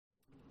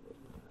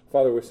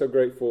Father, we're so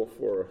grateful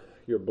for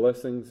your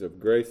blessings of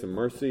grace and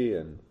mercy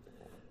and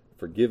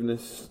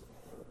forgiveness.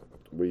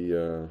 We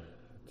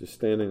just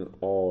stand in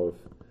awe of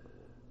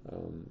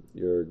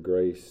your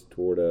grace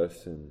toward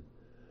us. And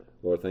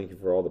Lord, thank you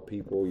for all the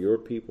people, your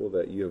people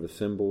that you have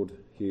assembled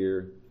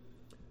here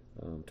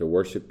to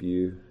worship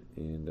you.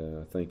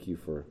 And thank you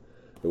for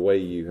the way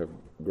you have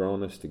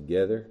drawn us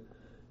together.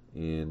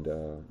 And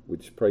we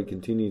just pray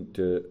continue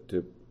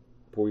to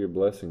pour your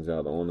blessings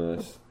out on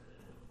us,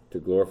 to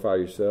glorify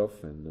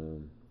yourself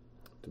and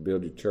to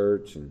build your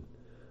church. And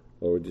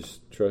Lord,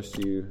 just trust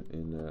you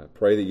and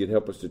pray that you'd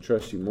help us to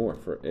trust you more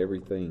for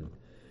everything,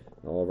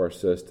 all of our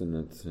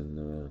sustenance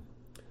and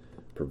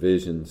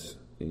provisions.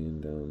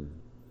 And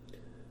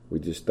we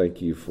just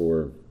thank you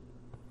for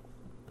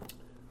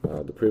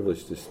the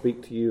privilege to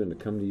speak to you and to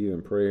come to you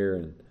in prayer.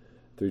 And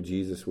through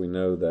Jesus, we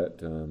know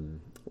that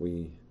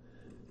we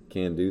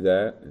can do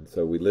that. And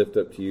so we lift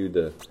up to you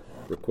the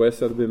requests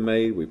that have been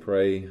made. We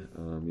pray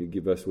you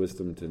give us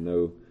wisdom to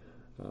know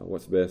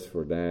what's best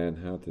for Dad,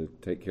 how to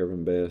take care of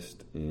him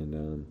best.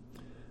 And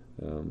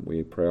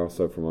we pray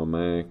also for my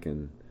Mac,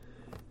 and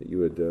that you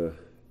would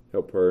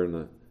help her in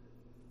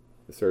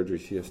the surgery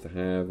she has to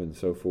have and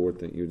so forth,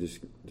 that you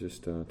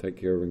just take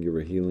care of her and give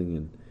her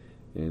healing.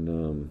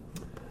 And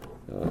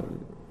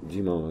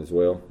G-Mama as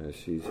well, as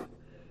she's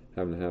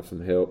having to have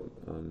some help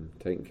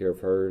taking care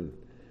of her. And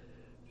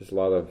just a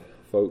lot of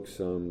folks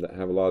that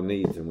have a lot of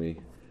needs. And we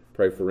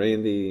pray for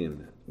Randy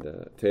and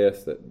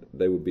Tess, that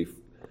they would be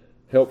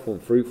helpful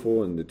and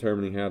fruitful in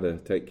determining how to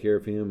take care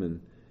of him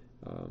and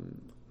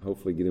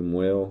hopefully get him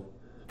well.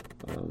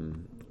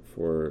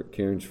 For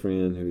Karen's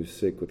friend who's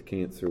sick with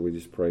cancer, we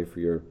just pray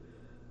for your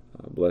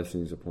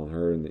blessings upon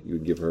her, and that you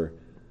would give her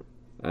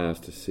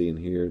eyes to see and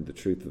hear the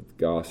truth of the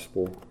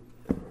gospel.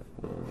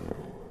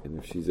 And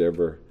if she's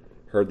ever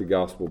heard the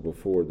gospel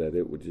before, that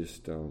it would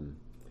just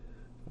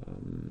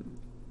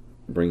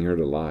bring her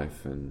to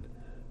life. And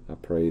I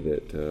pray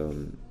that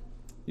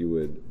you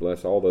would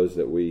bless all those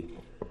that we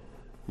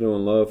know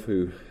and love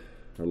who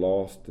are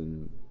lost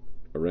and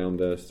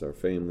around us, our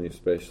family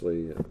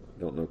especially,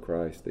 don't know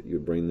Christ, that you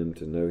would bring them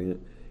to know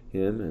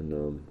Him.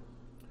 And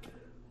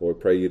Lord,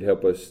 pray you'd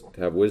help us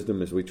to have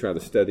wisdom as we try to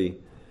study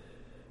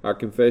our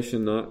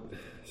confession, not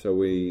so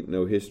we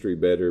know history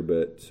better,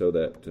 but so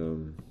that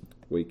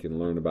we can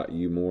learn about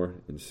you more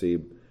and see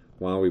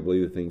why we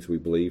believe the things we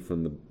believe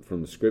from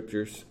the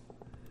Scriptures.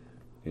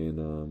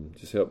 And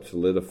just help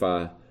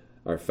solidify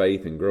our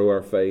faith and grow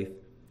our faith.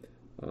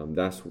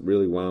 That's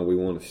really why we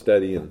want to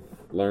study and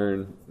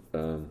learn,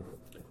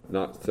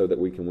 not so that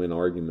we can win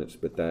arguments,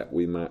 but that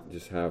we might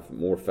just have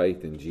more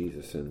faith in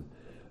Jesus. And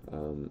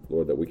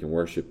Lord, that we can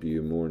worship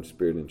you more in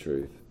spirit and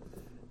truth.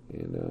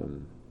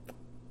 And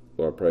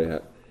Lord, I pray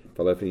if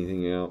I left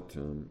anything out,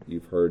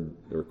 you've heard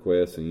the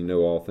requests and you know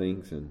all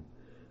things. And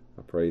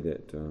I pray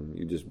that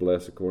you just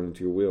bless according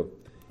to your will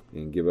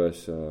and give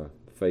us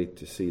faith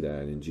to see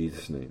that in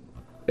Jesus' name.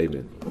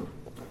 Amen.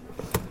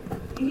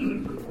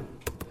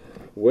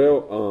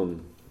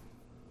 Well,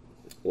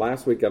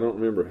 last week I don't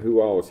remember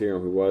who all was here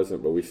and who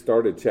wasn't, but we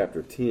started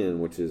chapter 10,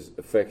 which is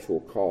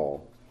Effectual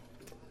Call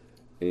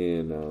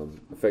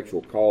and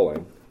Effectual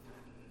Calling.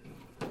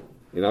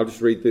 And I'll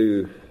just read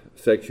through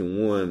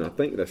section 1. I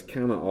think that's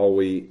kind of all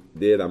we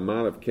did. I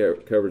might have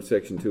covered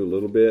section 2 a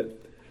little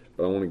bit,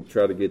 but I want to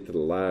try to get to the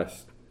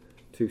last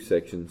 2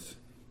 sections.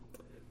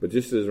 But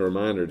just as a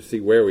reminder to see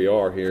where we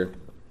are here,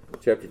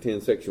 chapter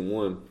 10, section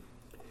 1.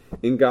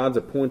 In God's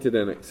appointed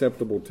and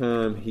acceptable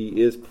time,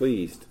 He is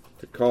pleased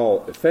to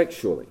call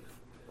effectually,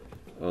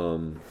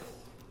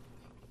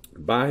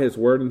 by His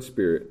word and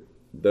Spirit,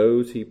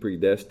 those He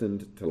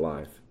predestined to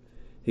life.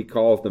 He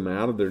calls them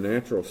out of their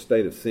natural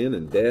state of sin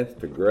and death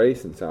to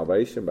grace and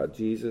salvation by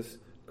Jesus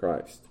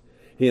Christ.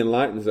 He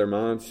enlightens their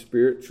minds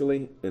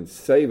spiritually and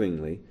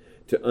savingly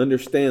to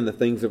understand the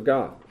things of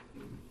God.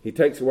 He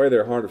takes away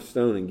their heart of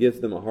stone and gives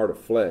them a heart of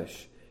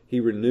flesh. He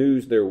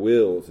renews their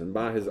wills, and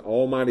by His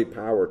almighty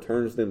power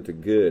turns them to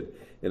good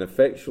and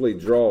effectually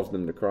draws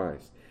them to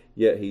Christ.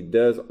 Yet He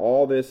does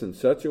all this in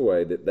such a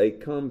way that they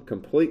come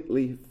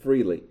completely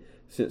freely,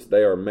 since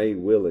they are made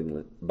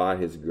willingly by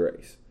His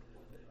grace.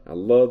 I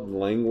love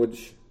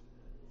language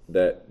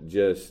that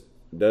just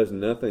does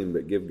nothing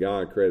but give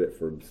God credit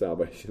for the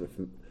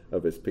salvation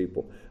of His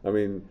people. I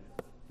mean,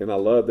 and I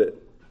love that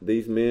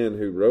these men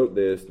who wrote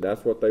this,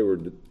 that's what they were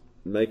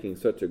making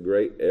such a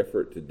great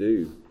effort to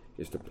do,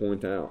 is to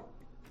point out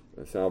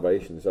the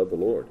salvations of the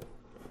Lord,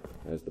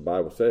 as the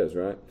Bible says,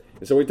 right?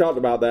 And so we talked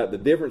about that, the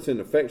difference in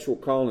effectual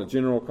call and a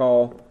general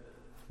call.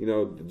 You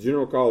know, the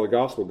general call of the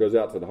gospel goes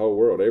out to the whole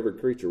world, every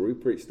creature. We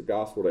preach the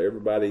gospel to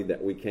everybody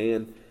that we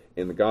can,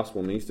 and the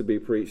gospel needs to be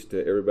preached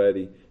to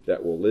everybody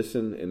that will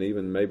listen, and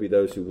even maybe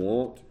those who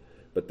won't.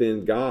 But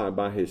then God,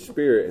 by His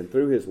Spirit and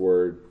through His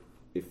Word,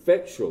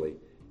 effectually,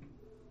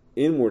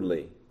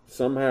 inwardly,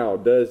 somehow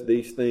does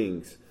these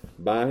things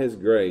by His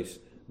grace,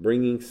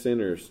 bringing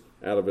sinners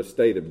out of a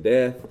state of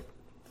death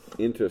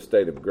into a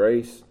state of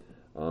grace,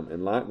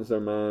 enlightens their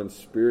minds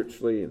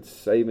spiritually and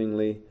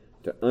savingly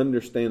to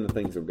understand the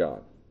things of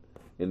God.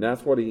 And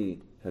that's what He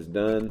has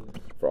done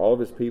for all of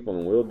his people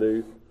and will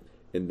do.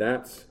 And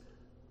that's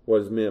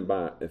what is meant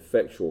by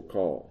effectual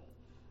call.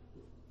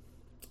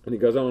 And he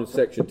goes on in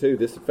section 2,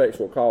 this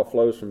effectual call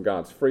flows from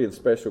God's free and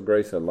special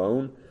grace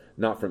alone,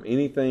 not from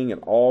anything at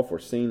all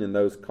foreseen in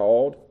those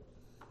called.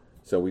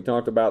 So we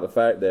talked about the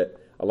fact that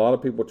a lot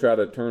of people try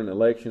to turn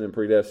election and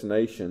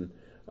predestination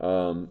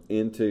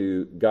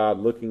into God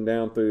looking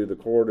down through the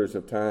corridors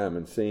of time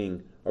and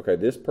seeing, okay,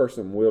 this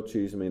person will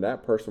choose me,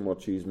 that person will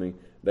choose me,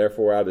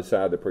 therefore I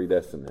decide to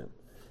predestine them.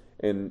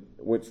 And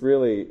which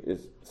really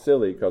is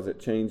silly because it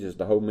changes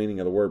the whole meaning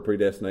of the word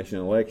predestination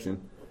and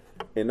election.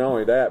 And not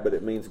only that, but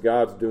it means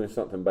God's doing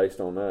something based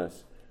on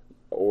us.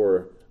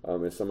 Or,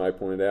 as somebody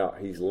pointed out,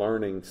 he's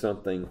learning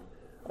something.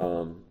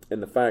 And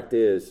the fact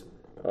is,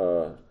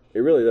 it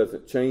really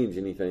doesn't change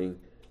anything.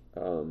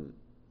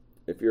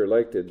 If you're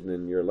elected,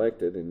 then you're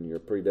elected, and you're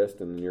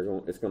predestined,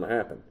 and it's going to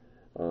happen.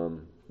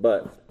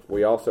 But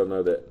we also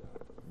know that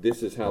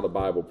this is how the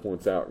Bible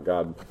points out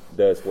God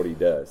does what he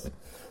does.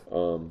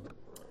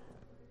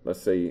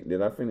 Let's see,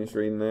 did I finish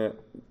reading that?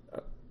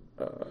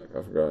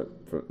 I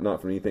forgot.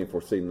 Not from anything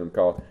foreseen in the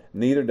call.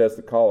 Neither does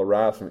the call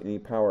arise from any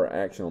power or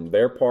action on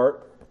their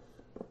part.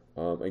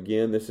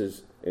 Again, this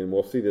is, and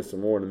we'll see this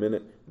some more in a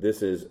minute.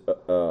 This is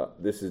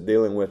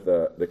dealing with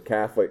the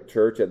Catholic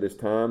Church at this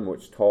time,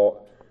 which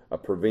taught a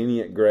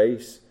prevenient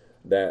grace,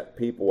 that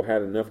people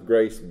had enough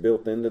grace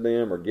built into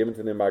them or given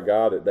to them by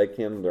God that they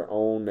can on their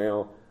own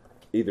now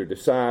either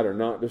decide or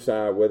not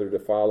decide whether to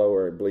follow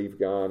or believe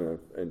God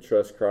and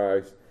trust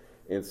Christ.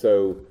 And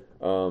so,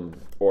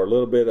 or a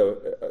little bit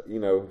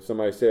of,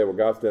 somebody said, well,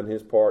 God's done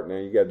his part, now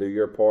you got to do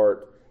your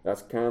part.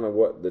 That's kind of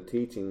what the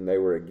teaching they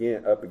were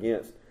up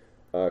against,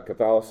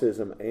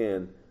 Catholicism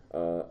and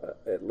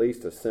at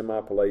least a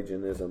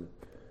semi-Pelagianism,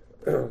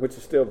 which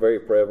is still very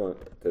prevalent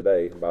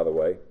today, by the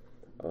way.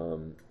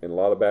 In a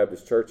lot of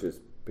Baptist churches,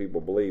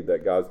 people believe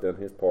that God's done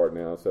his part,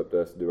 now it's up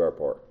to us to do our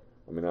part.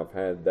 I mean, I've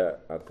had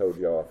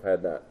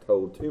that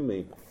told to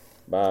me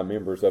by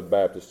members of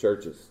Baptist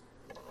churches.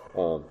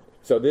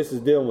 So this is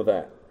dealing with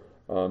that.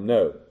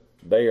 No,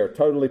 they are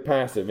totally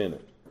passive in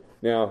it.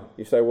 Now,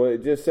 you say, well,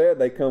 it just said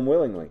they come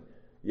willingly.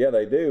 Yeah,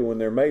 they do when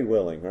they're made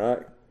willing, right?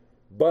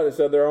 But it's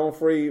of their own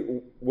free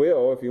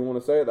will, if you want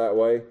to say it that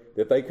way,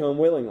 that they come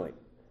willingly.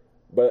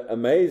 But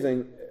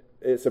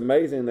it's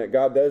amazing that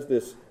God does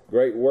this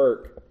great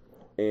work.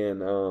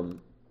 And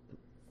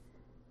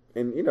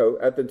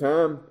at the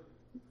time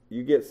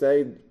you get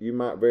saved, you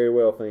might very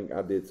well think,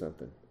 I did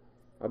something.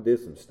 I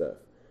did some stuff.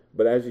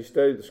 But as you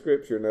study the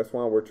Scripture, and that's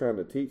why we're trying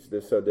to teach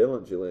this so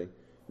diligently,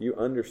 you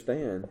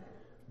understand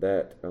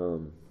that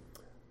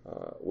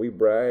we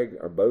brag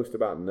or boast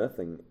about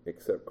nothing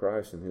except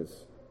Christ and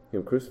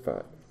Him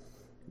crucified,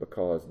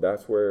 because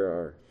that's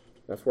where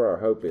our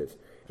hope is.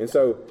 And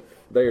so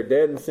they are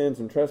dead in sins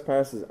and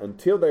trespasses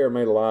until they are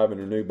made alive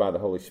and renewed by the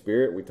Holy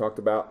Spirit. We talked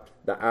about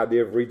the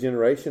idea of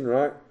regeneration,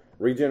 right?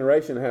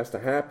 Regeneration has to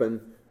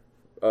happen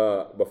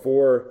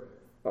before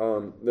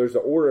there's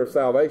an order of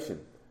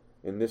salvation.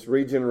 And this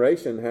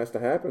regeneration has to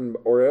happen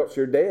or else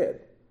you're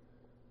dead.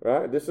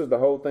 Right? This is the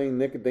whole thing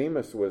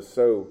Nicodemus was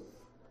so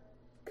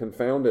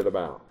confounded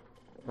about.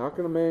 How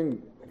can a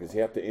man, does he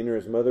have to enter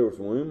his mother's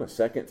womb a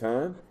second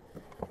time?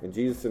 And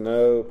Jesus said,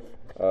 no,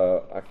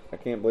 I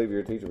can't believe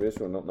you're a teacher of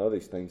Israel and don't know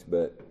these things,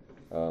 but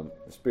the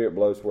Spirit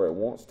blows where it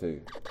wants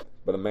to.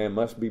 But a man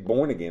must be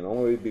born again. The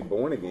only way to be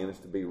born again is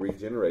to be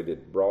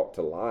regenerated, brought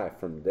to life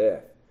from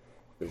death.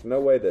 There's no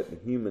way that the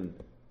human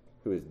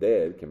who is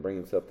dead can bring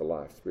himself to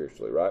life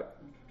spiritually, right?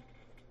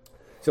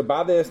 So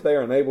by this they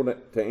are enabled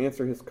to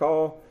answer his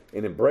call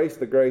and embrace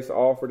the grace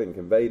offered and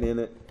conveyed in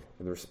it,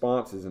 and the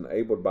response is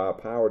enabled by a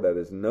power that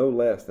is no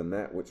less than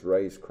that which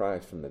raised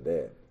Christ from the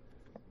dead.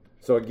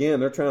 So again,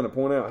 they're trying to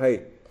point out,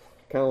 hey,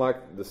 kind of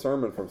like the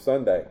sermon from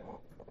Sunday,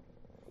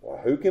 well,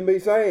 who can be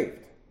saved?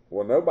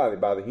 Well, nobody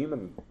by the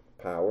human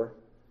power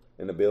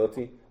and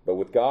ability, but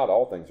with God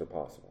all things are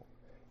possible.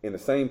 And the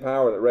same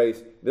power that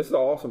raised, this is an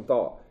awesome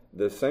thought,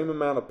 the same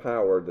amount of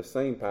power, the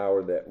same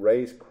power that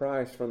raised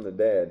Christ from the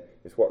dead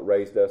is what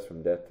raised us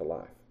from death to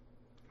life.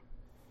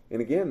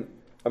 And again,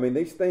 I mean,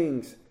 these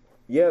things,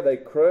 yeah, they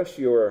crush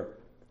your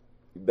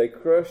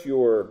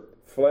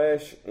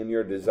flesh and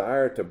your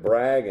desire to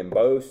brag and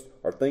boast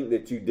or think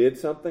that you did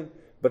something,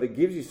 but it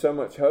gives you so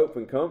much hope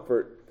and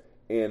comfort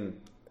and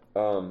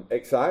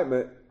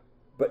excitement.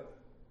 But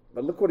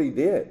look what he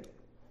did.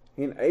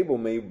 He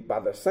enabled me by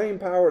the same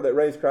power that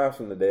raised Christ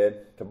from the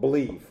dead to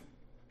believe.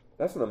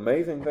 That's an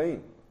amazing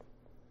thing.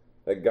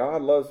 That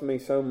God loves me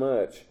so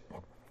much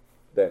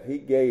that he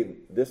gave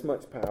this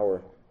much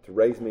power to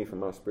raise me from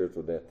my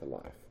spiritual death to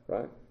life,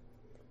 right?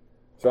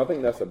 So I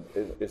think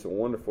it's a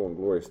wonderful and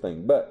glorious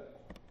thing. But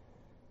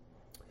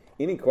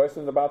any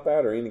questions about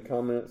that or any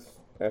comments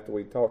after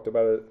we talked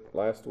about it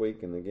last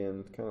week and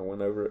again kind of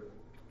went over it?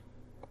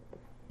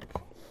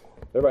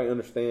 Everybody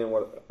understand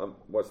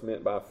what's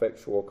meant by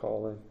effectual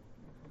calling?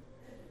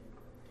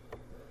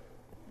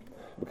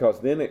 Because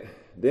then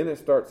it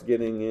starts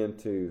getting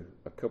into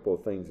a couple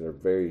of things that are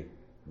very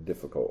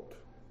difficult.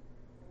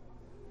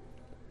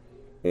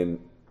 And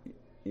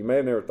you may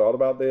have never thought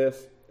about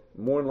this.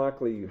 More than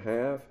likely you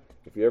have.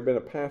 If you've ever been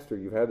a pastor,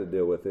 you've had to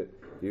deal with it.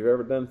 If you've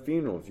ever done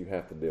funerals, you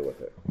have to deal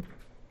with it.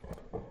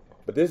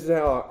 But this is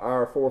how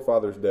our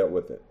forefathers dealt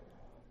with it.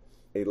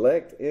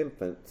 Elect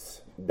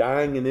infants,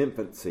 dying in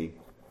infancy,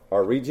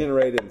 are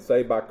regenerated and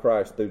saved by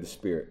Christ through the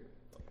Spirit,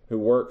 who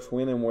works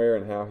when and where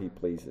and how He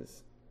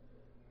pleases.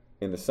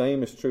 And the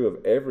same is true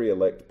of every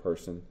elect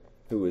person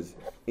who is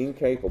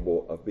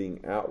incapable of being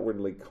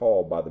outwardly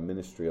called by the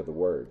ministry of the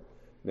Word.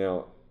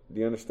 Now, do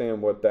you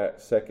understand what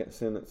that second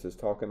sentence is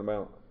talking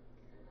about?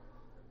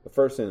 The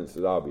first sentence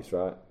is obvious,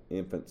 right?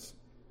 Infants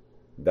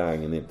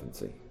dying in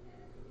infancy.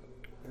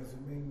 Does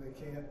it mean they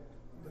can't,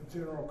 the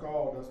general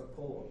call doesn't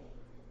pull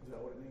them? Is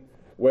that what it means?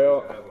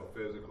 Well, have a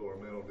physical or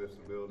mental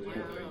disability.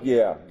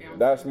 Yeah,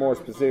 that's more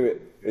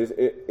specific.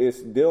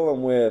 It's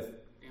dealing with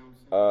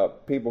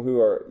people who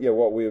are,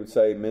 what we would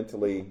say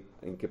mentally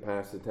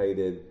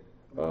incapacitated,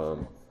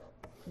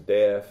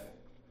 deaf.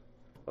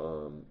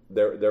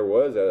 There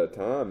was at a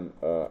time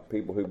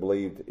people who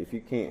believed if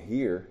you can't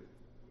hear,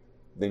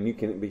 then you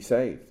can't be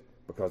saved,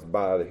 because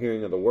by the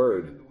hearing of the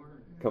word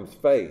comes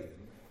faith.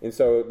 And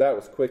so that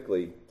was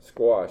quickly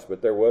squashed.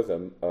 But there was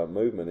a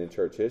movement in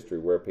church history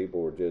where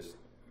people were just,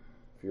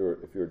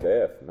 if you're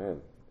deaf,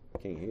 man,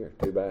 can't hear,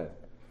 too bad,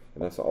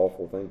 and that's an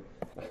awful thing.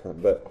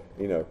 But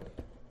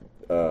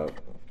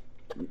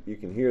you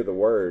can hear the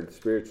word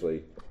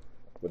spiritually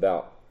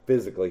without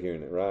physically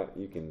hearing it, right?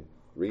 You can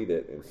read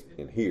it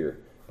and hear,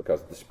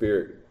 because the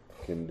Spirit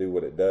can do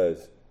what it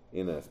does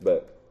in us.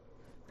 But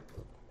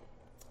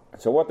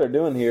so what they're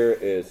doing here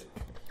is,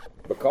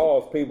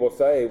 because people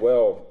say,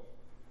 well,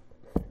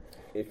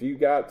 if you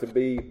got to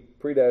be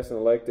predestined,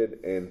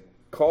 elected, and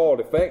called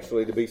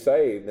effectually to be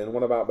saved, then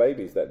what about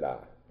babies that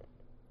die?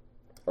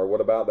 Or what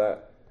about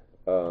that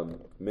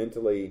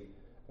mentally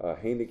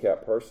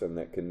handicapped person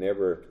that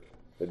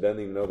doesn't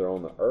even know they're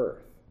on the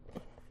earth?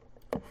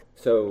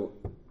 So,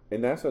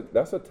 and that's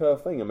a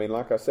tough thing. I mean,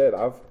 like I said,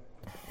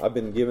 I've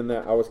been given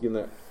that. I was given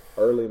that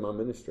early in my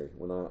ministry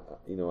when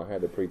I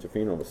had to preach a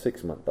funeral of a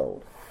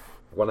 6-month-old.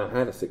 When I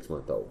had a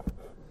 6-month-old,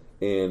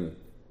 and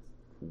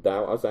I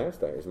was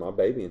asked that, is my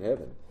baby in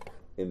heaven?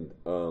 And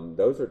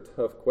those are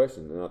tough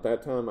questions. And at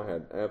that time, I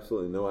had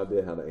absolutely no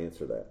idea how to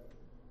answer that.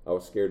 I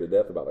was scared to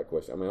death about that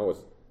question. I mean,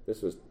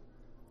 this was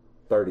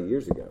 30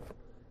 years ago,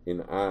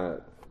 and I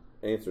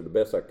answered the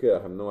best I could.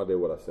 I have no idea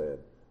what I said,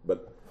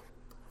 but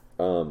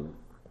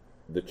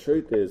the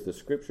truth is, the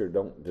Scripture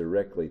don't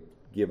directly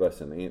give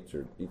us an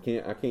answer.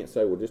 I can't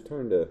say, well, just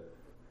turn to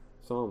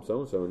Psalm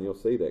so-and-so, and you'll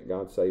see that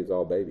God saves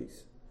all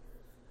babies.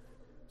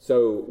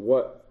 So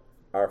what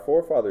our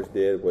forefathers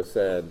did was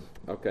said,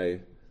 okay,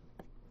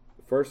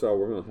 first of all,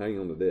 we're going to hang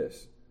on to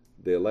this.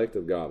 The elect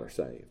of God are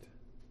saved.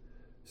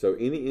 So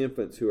any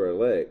infants who are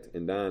elect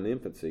and die in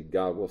infancy,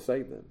 God will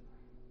save them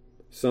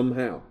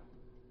somehow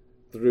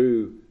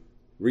through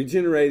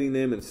regenerating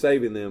them and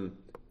saving them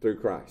through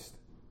Christ.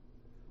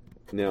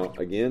 Now,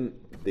 again,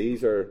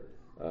 these are,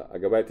 I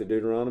go back to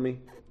Deuteronomy,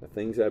 the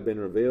things that have been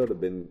revealed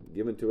have been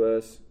given to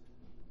us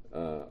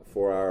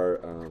for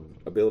our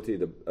ability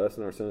to, us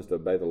and our sons, to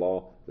obey the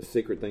law. The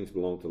secret things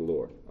belong to the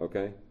Lord,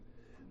 okay?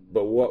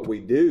 But what we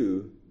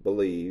do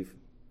believe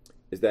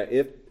is that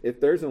if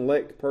there's an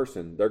elect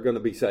person, they're going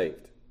to be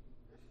saved.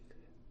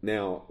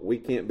 Now, we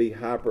can't be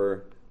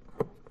hyper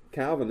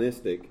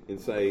Calvinistic and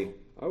say,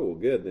 oh, well,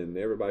 good, then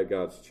everybody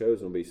God's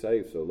chosen will be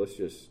saved, so let's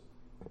just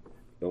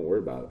don't worry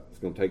about it. It's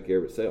going to take care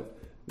of itself.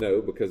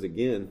 No, because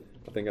again,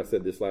 I think I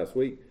said this last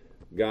week,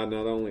 God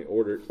not only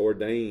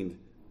ordained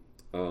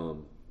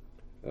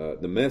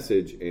the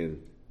message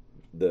and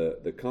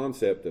the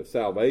concept of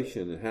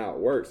salvation and how it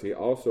works, He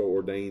also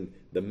ordained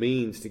the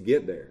means to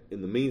get there.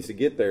 And the means to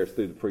get there is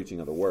through the preaching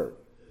of the Word.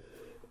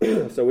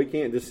 So we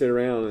can't just sit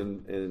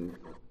around and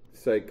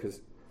say, because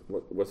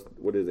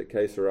what is it,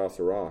 que sera,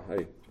 sera.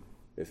 Hey,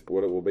 it's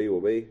what it will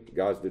be.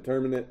 God's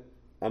determined it.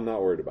 I'm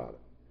not worried about it.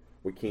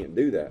 We can't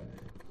do that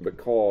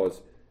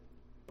because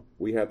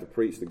we have to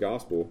preach the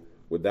gospel.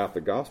 Without the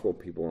gospel,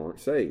 people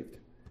aren't saved.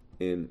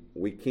 And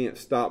we can't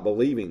stop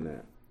believing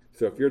that.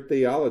 So if your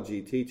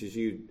theology teaches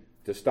you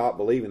to stop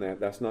believing that,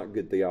 that's not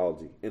good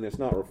theology. And it's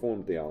not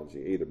Reformed theology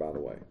either, by the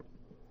way.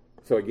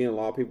 So again, a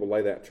lot of people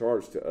lay that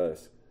charge to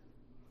us.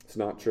 It's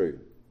not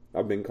true.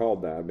 I've been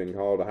called that. I've been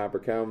called a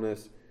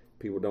hyper-Calvinist.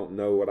 People don't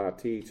know what I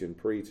teach and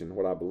preach and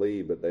what I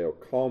believe, but they'll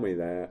call me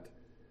that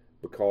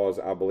because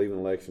I believe in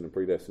election and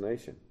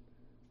predestination.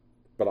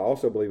 But I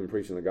also believe in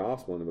preaching the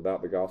gospel, and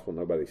without the gospel,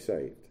 nobody's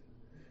saved.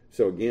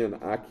 So again,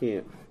 I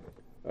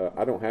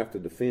don't have to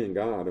defend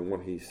God and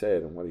what He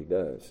said and what He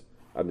does.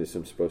 I just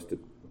am supposed to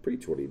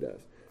preach what He does.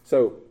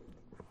 So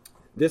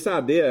this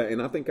idea,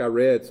 and I think I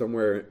read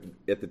somewhere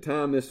at the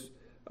time this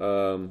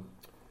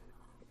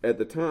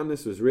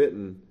was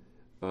written,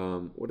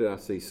 what did I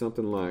see?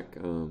 Something like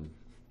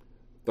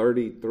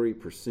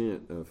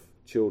 33% of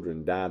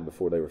children died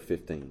before they were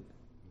 15.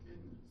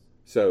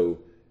 So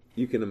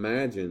you can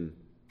imagine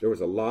there was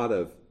a lot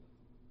of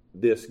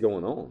this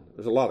going on.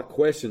 There's a lot of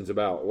questions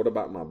about, what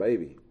about my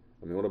baby?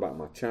 I mean, what about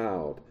my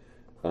child?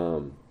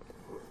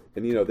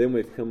 And then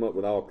we've come up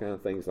with all kind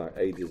of things like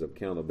ages of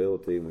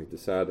accountability, and we've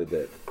decided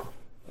that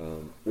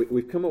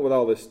we've come up with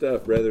all this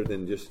stuff rather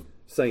than just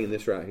saying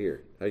this right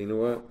here. Hey, you know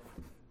what?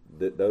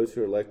 That those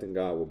who are elect in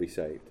God will be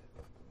saved.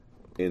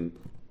 And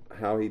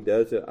how he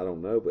does it, I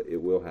don't know, but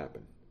it will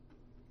happen.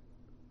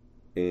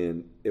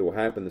 And it will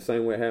happen the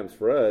same way it happens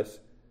for us,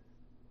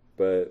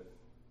 but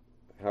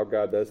how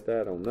God does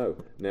that, I don't know.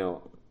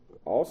 Now,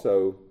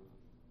 also,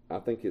 I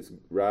think it's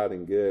right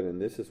and good,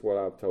 and this is what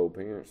I've told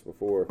parents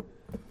before.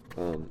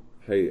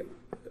 Hey,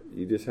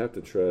 you just have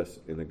to trust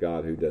in a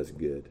God who does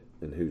good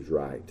and who's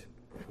right,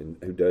 and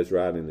who does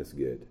right and is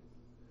good.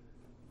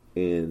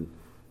 And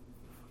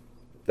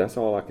that's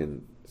all I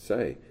can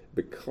say,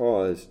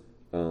 because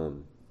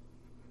God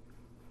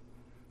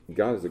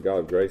is a God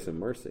of grace and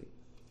mercy,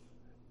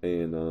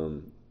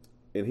 and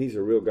He's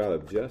a real God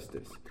of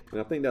justice. And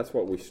I think that's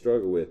what we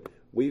struggle with.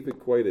 We've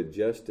equated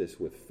justice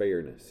with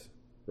fairness,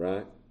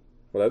 right?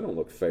 Well, that don't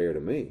look fair to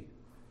me.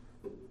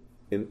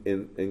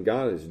 And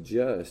God is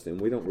just,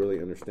 and we don't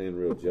really understand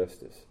real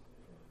justice.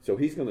 So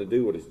He's going to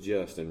do what is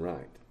just and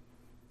right.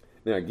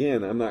 Now,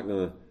 again, I'm not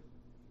going to,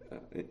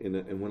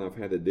 and when I've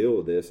had to deal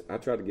with this, I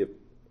try to give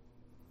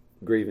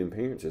grieving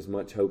parents as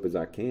much hope as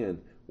I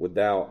can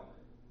without,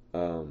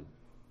 what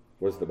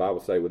does the Bible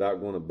say?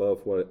 Without going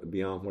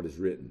beyond what is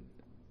written.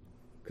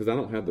 Because I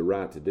don't have the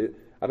right to do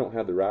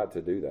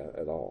that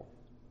at all.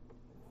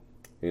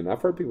 And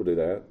I've heard people do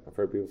that. I've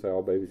heard people say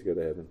all babies go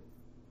to heaven.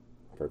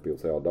 I've heard people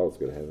say all dogs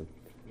go to heaven.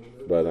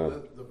 But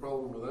the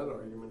problem with that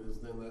argument is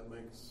then that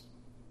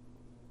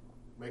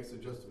makes a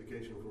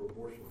justification for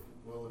abortion.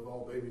 Well, if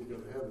all babies go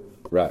to heaven,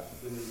 right,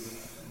 then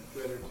it's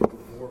better to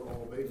abort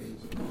all babies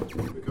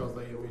because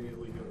they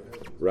immediately go to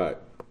heaven. Right.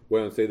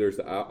 Well, and see, there's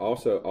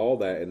also all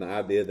that, and the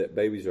idea that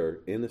babies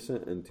are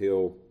innocent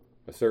until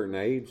a certain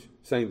age.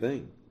 Same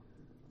thing.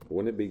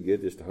 Wouldn't it be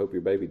good just to hope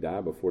your baby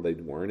died before they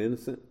weren't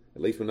innocent?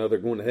 At least we know they're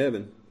going to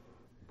heaven.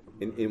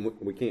 And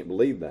we can't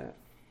believe that.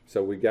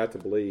 So we got to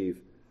believe,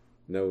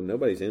 no,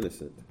 nobody's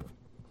innocent.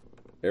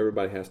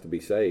 Everybody has to be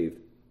saved.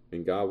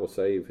 And God will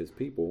save His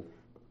people,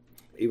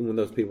 even when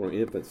those people are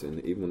infants,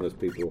 and even when those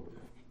people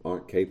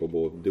aren't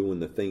capable of doing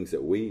the things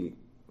that we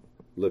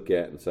look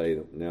at and say,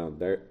 now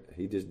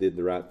he just did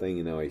the right thing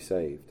and now he's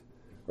saved,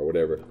 or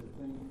whatever. The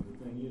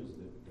thing is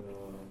that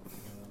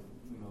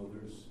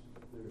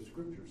there's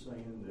scripture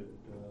saying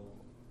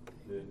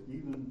that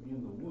even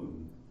in the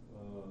womb,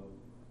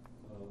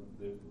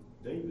 that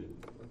David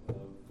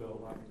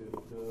felt like that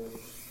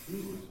he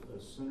was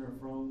a sinner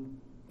from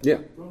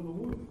the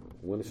womb.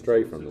 Went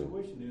astray from the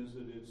womb. The situation is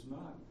that it's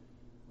not.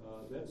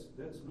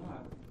 That's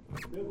not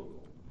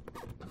biblical.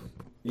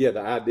 Yeah,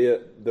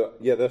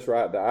 that's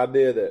right. The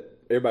idea that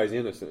everybody's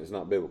innocent is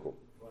not biblical.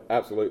 Right.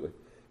 Absolutely,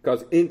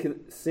 because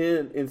in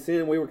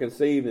sin we were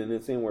conceived, and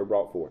in sin we were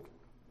brought forth.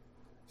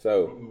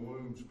 So from the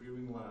womb,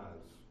 spewing lies.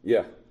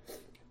 Yeah,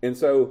 and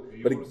so.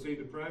 You want to see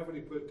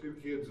depravity? Put two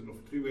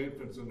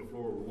infants in the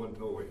floor with one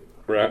toy.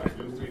 Right.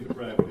 You'll see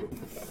depravity.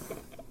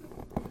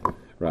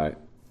 Right,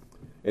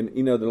 and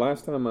the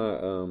last time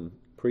I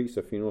preached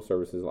a funeral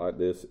services like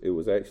this, it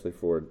was actually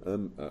for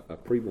a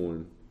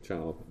preborn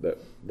child that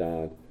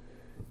died,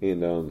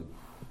 and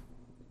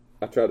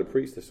I tried to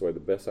preach this way the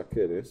best I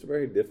could, and it's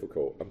very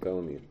difficult. I'm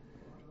telling you,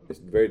 it's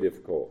very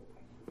difficult,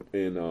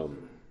 and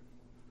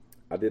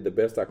I did the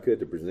best I could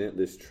to present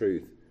this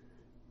truth,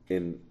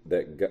 in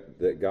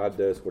that God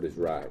does what is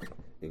right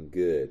and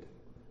good,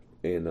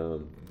 and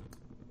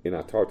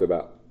I talked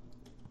about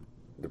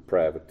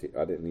depravity.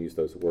 I didn't use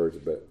those words,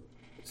 but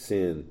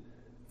sin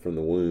from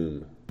the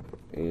womb,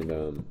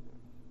 and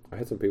I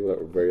had some people that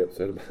were very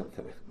upset about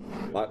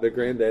that, like the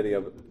granddaddy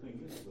of it. The thing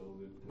is, though,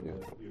 that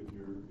if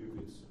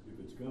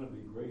it's going to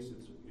be grace,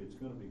 it's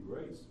going to be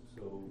grace.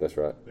 So that's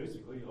right.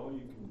 Basically, all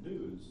you can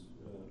do is,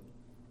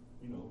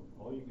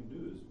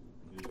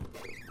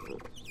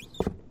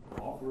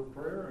 offer a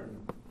prayer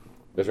and.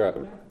 That's right.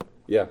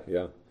 Yeah,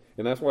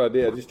 and that's what I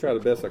did. I just tried the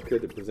best I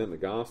could to present the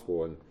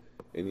gospel, and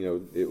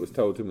it was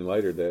told to me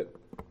later that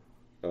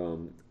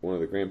one of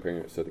the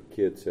grandparents of the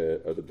kid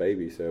said, or the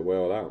baby said,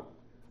 well,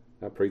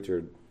 that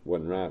preacher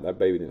wasn't right. That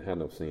baby didn't have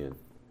no sin.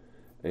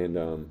 And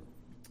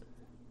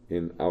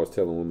I was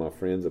telling one of my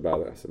friends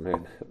about it. I said,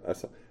 man,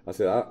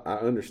 I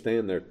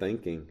understand their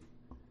thinking.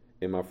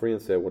 And my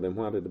friend said, well, then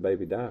why did the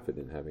baby die if it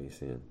didn't have any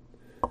sin?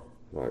 I'm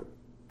like,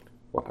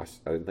 well,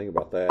 I didn't think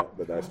about that,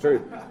 but that's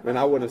true. And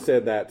I wouldn't have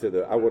said that at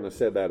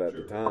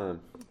the time,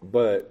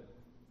 but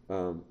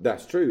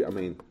that's true. I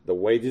mean, the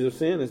wages of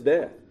sin is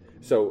death.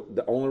 So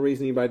the only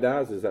reason anybody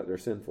dies is that they're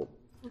sinful.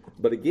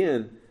 But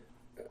again,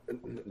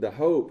 the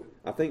hope,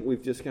 I think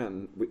we've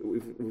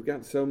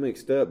gotten so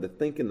mixed up that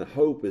thinking the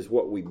hope is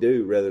what we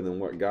do rather than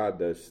what God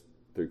does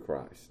through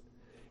Christ.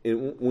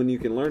 And when you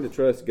can learn to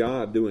trust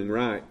God doing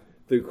right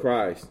through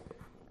Christ,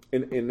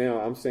 and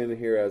now I'm standing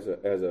here as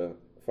a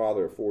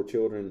father of 4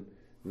 children,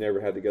 never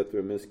had to go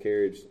through a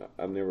miscarriage.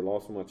 I've never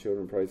lost my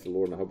children, praise the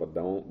Lord, and I hope I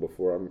don't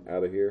before I'm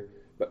out of here.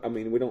 But I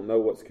mean, we don't know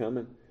what's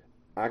coming.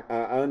 I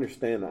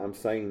understand that I'm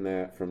saying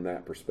that from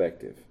that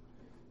perspective,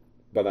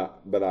 but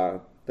I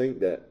think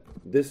that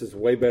this is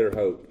way better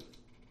hope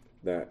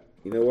that,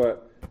 you know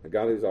what, a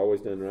God who's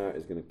always done right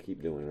is going to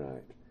keep doing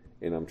right.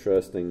 And I'm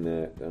trusting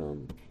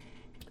that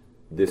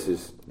this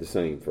is the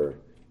same for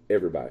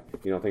everybody.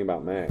 You know, I think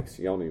about Max.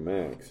 Y'all knew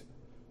Max.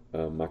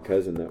 My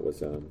cousin that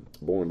was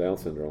born Down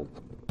syndrome.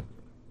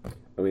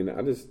 I mean,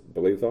 I just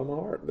believe with all my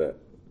heart that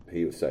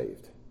he was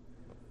saved.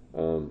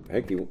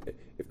 Heck,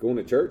 if going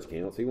to church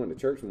counts, he went to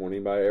church more than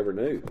anybody ever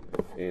knew.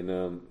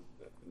 And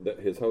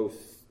his whole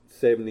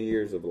 70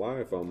 years of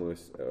life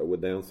almost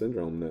with Down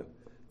syndrome, that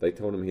they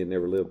told him he had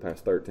never lived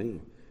past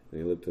 13. And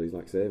he lived till he's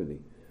like 70.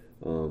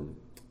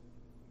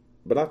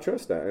 But I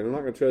trust that, and I'm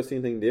not going to trust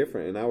anything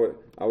different. And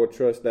I would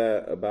trust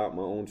that about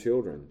my own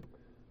children.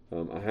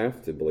 I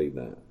have to believe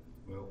that.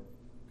 Well,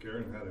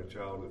 Karen had a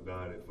child that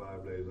died at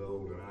 5 days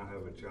old, and I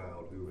have a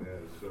child who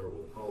has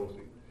cerebral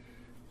palsy.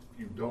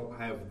 You don't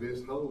have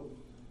this hope.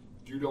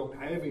 You don't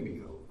have any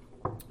hope.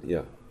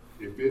 Yeah.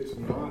 If it's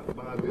not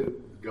by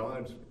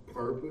God's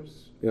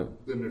purpose, yeah,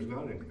 then there's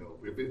not any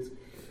hope. If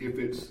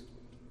it's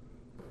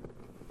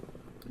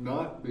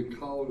not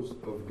because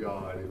of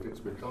God, if it's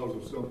because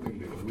of something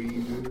that we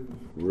do,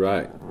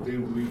 right,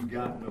 then we've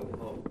got no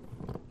hope.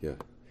 Yeah.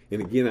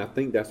 And again, I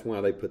think that's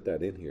why they put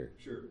that in here.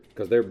 Sure.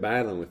 Because they're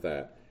battling with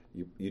that.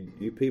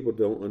 You people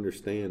don't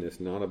understand it's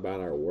not about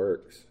our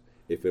works.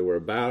 If it were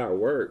about our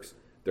works,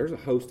 there's a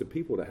host of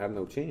people that have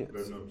no chance.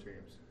 There's no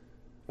chance.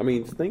 I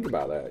mean, think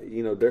about that.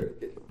 You know,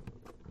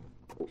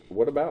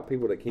 what about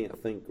people that can't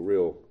think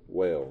real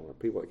well? Or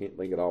people that can't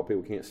think at all?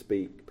 People can't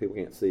speak. People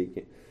can't see.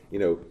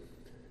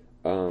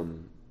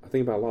 I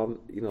think about a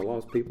lot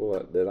of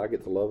people that I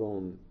get to love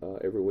on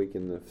every week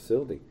in the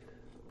facility.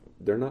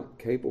 They're not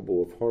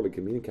capable of hardly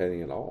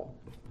communicating at all.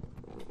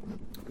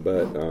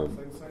 But say the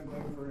same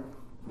thing for him.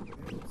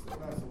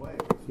 That's the way.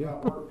 It's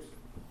about works.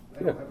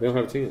 They don't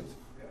have a chance.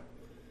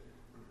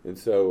 Yeah. And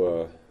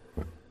so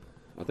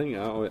I think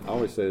I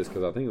always say this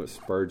because I think it was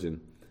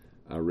Spurgeon.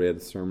 I read a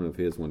sermon of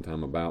his one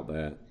time about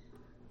that,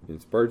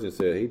 and Spurgeon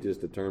said he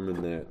just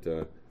determined that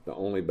the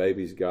only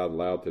babies God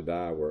allowed to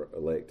die were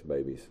elect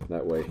babies.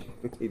 That way,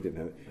 he didn't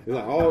have it. It's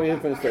like all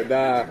infants that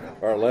die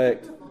are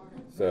elect.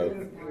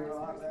 So,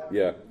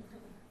 yeah.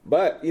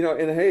 But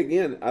and hey,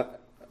 again,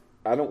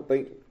 I don't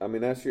think. I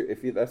mean,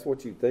 if that's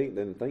what you think,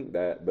 then think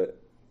that.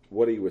 But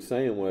what he was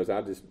saying was,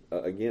 I just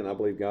again, I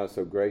believe God's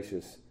so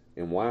gracious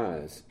and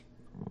wise,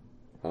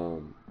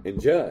 and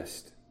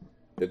just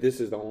that this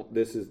is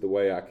the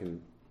way I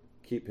can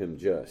keep Him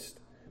just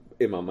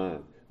in my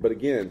mind. But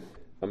again,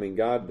 I mean,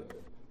 God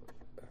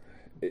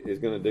is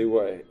going to do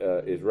what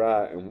is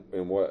right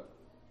and what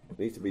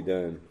needs to be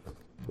done,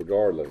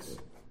 regardless.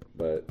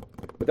 But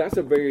that's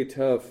a very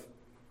tough.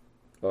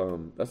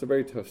 That's a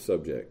very tough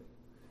subject,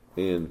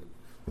 and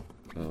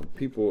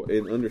people,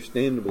 and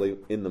understandably,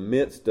 in the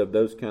midst of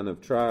those kind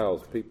of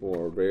trials, people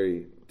are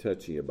very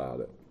touchy about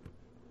it.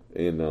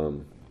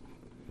 And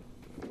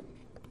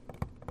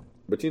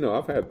but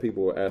I've had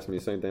people ask me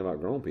the same thing about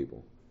grown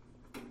people.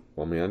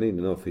 Well, I mean, I need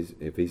to know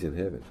if he's in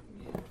heaven.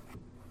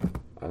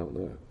 I don't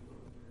know.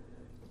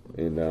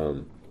 And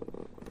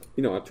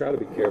I try to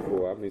be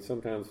careful. I mean,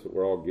 sometimes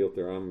we're all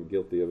guilty, or I'm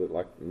guilty of it,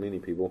 like many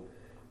people,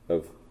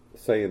 of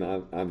saying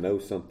I know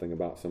something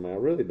about somebody I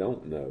really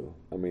don't know.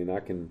 I mean, I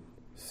can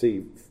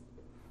see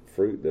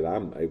fruit that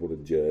I'm able to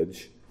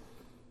judge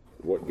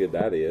what good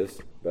that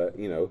is. But,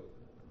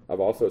 I've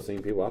also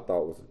seen people I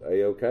thought was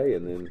A-okay,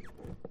 and then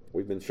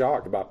we've been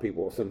shocked about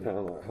people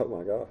sometimes, like, oh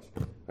my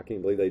gosh, I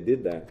can't believe they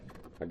did that.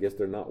 I guess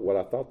they're not what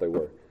I thought they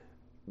were.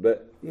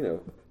 But,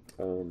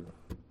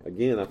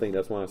 again, I think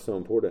that's why it's so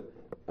important.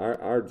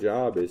 Our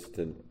job is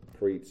to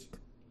preach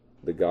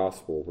the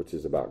gospel, which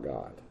is about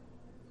God.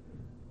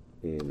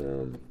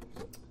 And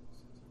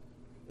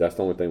that's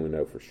the only thing we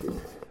know for sure.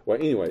 Well,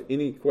 anyway,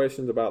 any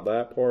questions about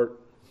that part?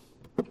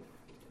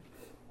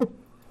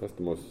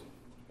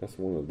 That's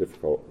one of the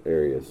difficult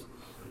areas.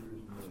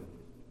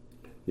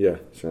 Yeah,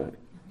 that's right.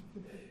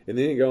 And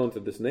then you go on to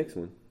this next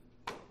one,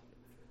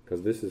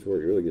 because this is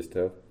where it really gets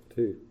tough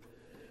too.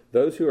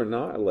 Those who are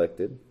not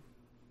elected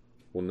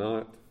will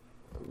not,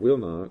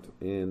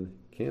 and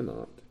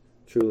cannot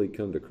truly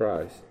come to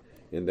Christ,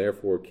 and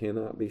therefore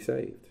cannot be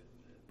saved,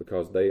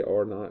 because they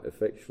are not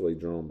effectually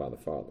drawn by the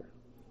Father.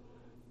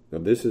 Now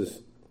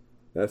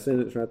that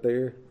sentence right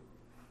there,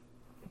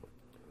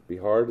 be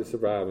hard to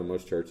survive in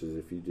most churches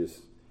if you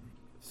just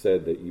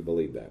said that you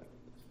believe that.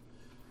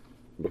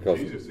 Because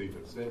Jesus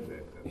even said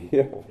that, though.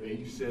 Yeah.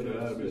 He said it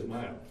out of his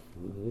mouth.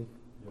 Mm-hmm.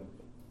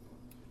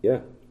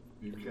 Yeah.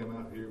 You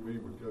cannot hear me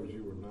because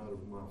you are not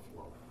of my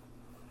flock.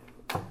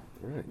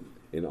 Right.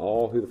 And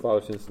all who the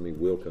Father sends to me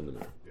will come to me.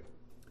 Yeah.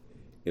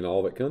 And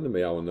all that come to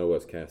me, I will know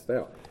what's cast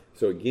out.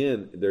 So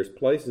again, there's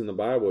places in the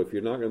Bible, if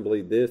you're not going to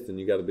believe this, then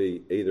you got to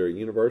be either a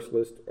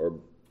universalist or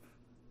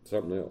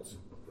something else.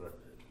 Right.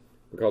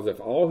 Because if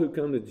all who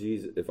come to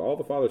Jesus, if all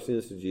the Father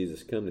sends to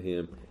Jesus come to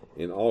Him,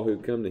 and all who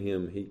come to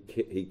Him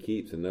He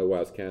keeps and no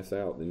wise casts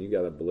out, then you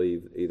got to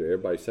believe either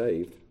everybody's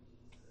saved,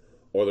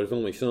 or there's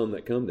only some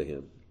that come to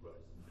Him.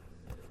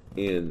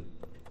 Right. And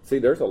see,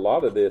 there's a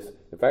lot of this.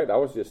 In fact, I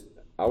was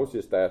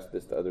just asked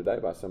this the other day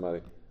by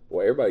somebody.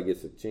 Well, everybody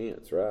gets a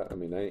chance, right? I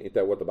mean, ain't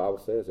that what the Bible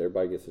says?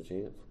 Everybody gets a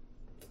chance.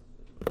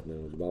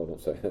 No, the Bible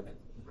don't say that.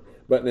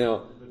 But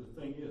now, but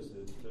the thing is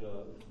that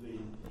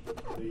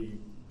the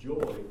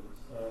joy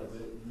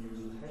that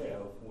you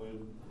have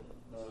when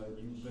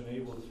you've been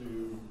able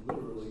to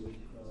literally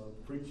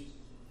preach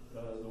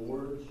the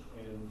word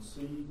and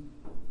see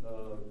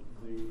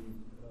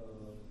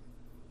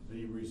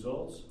the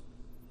results,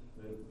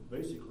 that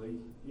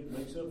basically it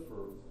makes up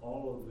for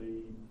all of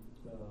the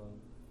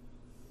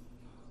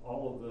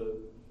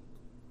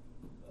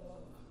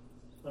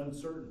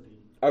uncertainty.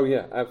 oh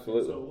yeah,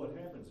 absolutely. And so what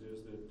happens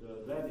is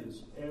that that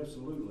is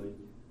absolutely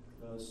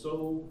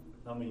so.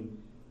 I mean,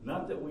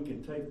 not that we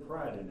can take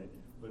pride in it,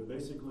 but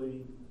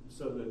basically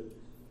so that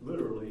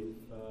literally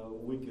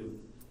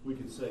we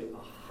could say,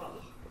 aha,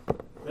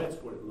 that's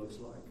what it looks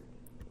like.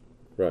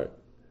 Right.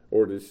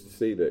 Or just to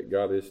see that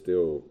God is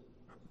still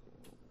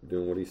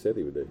doing what He said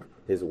He would do.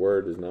 His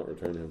word does not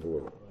return to Him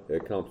void.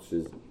 It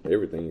accomplishes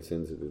everything He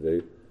sends it to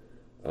do.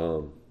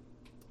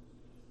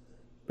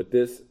 But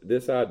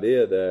this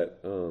idea that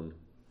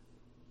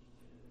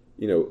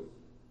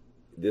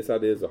this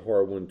idea is a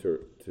hard one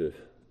to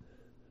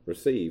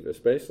receive,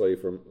 especially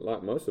from,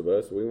 like most of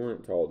us, we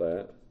weren't taught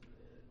that,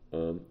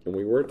 and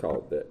we were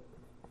taught that.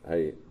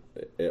 Hey,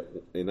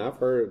 and I've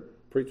heard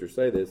preachers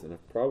say this, and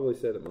I've probably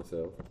said it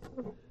myself,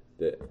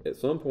 that at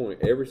some point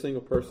every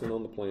single person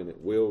on the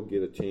planet will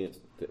get a chance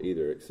to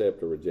either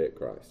accept or reject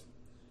Christ.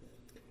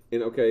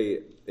 And okay,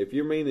 if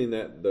you're meaning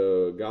that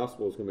the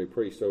gospel is going to be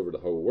preached over the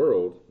whole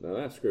world, now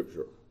that's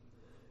scriptural.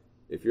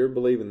 If you're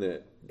believing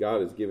that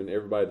God has given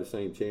everybody the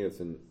same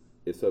chance and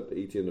it's up to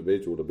each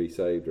individual to be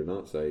saved or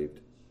not saved,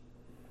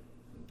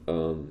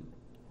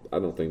 I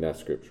don't think that's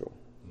scriptural.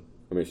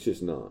 I mean, it's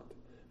just not.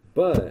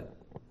 But,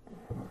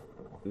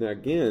 now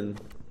again,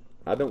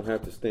 I don't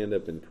have to stand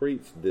up and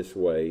preach this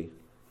way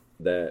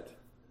that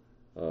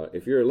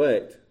if you're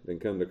elect, then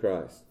come to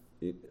Christ.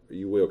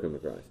 You will come to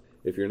Christ.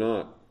 If you're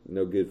not,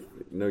 no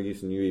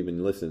use in you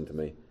even listening to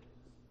me.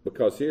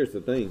 Because here's the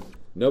thing,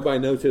 nobody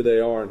knows who they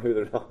are and who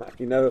they're not,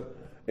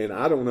 and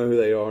I don't know who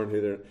they are and who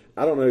they're,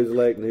 I don't know who's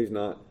elect and who's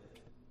not.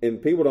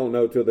 And people don't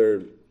know till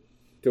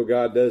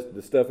God does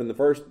the stuff in the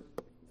first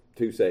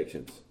two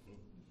sections.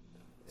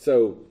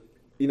 So,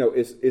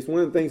 it's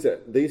one of the things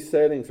that these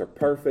settings are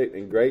perfect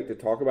and great to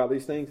talk about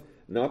these things.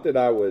 Not that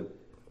I would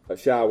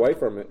shy away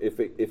from it if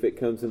it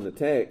comes in the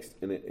text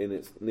and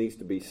it needs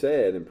to be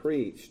said and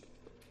preached.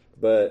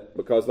 But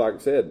because, like I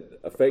said,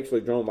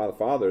 effectually drawn by the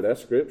Father,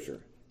 that's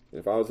Scripture. And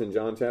if I was in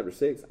John chapter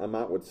 6, I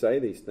would say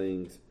these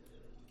things.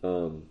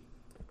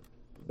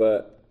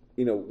 But,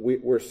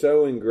 we're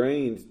so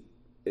ingrained,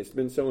 it's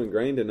been so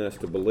ingrained in us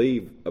to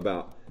believe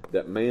about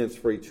that man's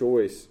free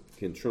choice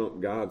can trump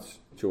God's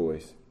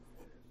choice,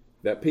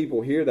 that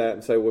people hear that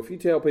and say, well, if you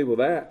tell people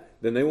that,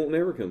 then they won't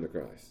never come to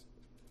Christ.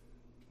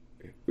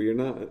 Well,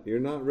 you're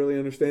not really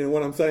understanding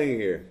what I'm saying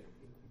here.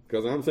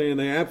 Because I'm saying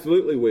they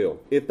absolutely will,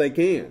 if they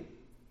can.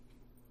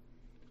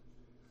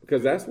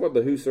 Because that's what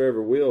the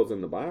whosoever wills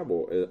in the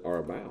Bible are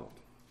about.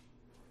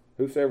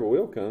 Whosoever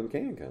will come,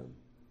 can come.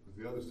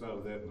 The other side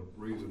of that, and the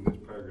reason this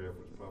paragraph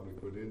was probably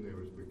put in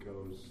there is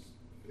because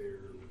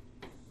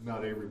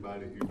not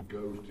everybody who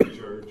goes to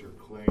church or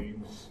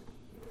claims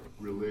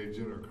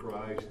religion or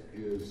Christ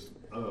is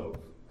of.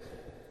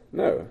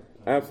 No,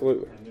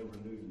 absolutely.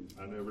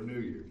 I never knew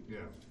you. Yeah.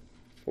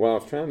 Well, I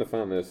was trying to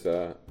find this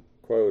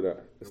quote.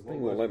 This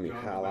thing won't let me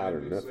highlight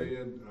or nothing.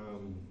 Said,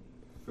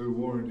 who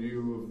warned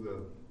you of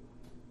the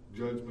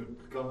judgment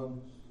to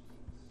come?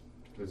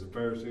 As the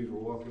Pharisees were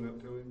walking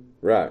up to him.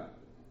 Right.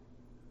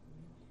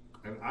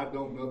 And I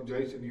don't know,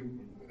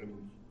 Jason,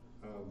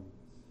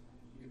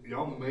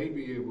 y'all may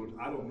be able to,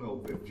 I don't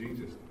know that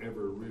Jesus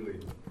ever really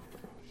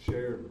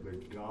shared the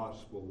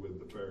gospel with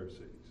the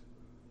Pharisees.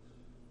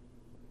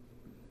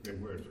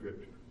 And where in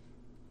Scripture.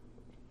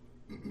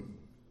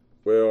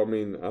 Well, I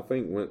mean, I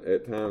think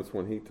at times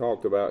when he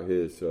talked about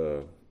his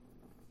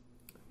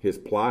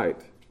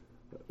plight,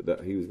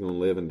 that he was going to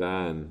live and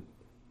die, and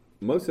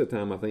most of the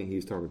time I think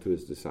he's talking to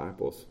his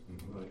disciples.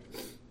 Mm-hmm.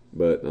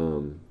 But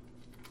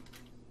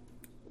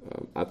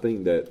I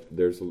think that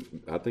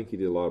I think he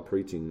did a lot of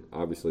preaching.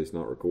 Obviously, it's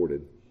not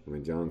recorded. I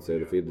mean, John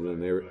said if he'd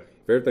done if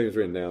everything was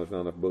written down, there's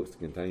not enough books to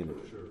contain it.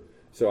 Sure.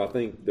 So I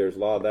think there's a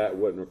lot of that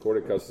wasn't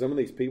recorded because some of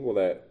these people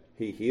that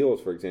he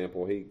heals, for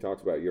example, he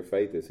talks about your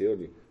faith has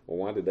healed you. Well,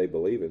 why did they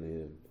believe in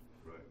him?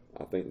 Right.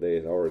 I think they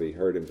had already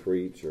heard him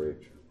preach, or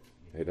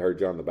had heard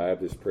John the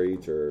Baptist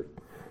preach, or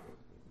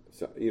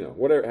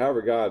whatever.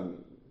 However, God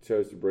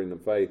chose to bring them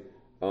faith.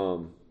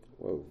 Whoa,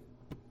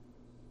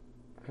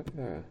 how did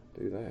I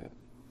do that?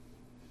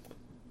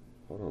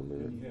 Hold on a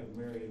minute. And you have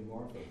Mary and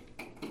Martha,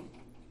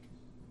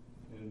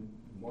 and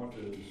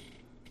Martha's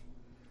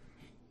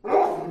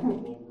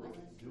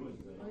doing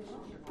things,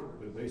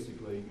 but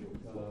basically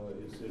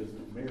it says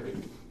that Mary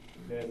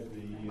had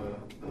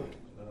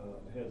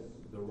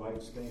the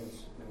right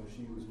stance when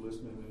she was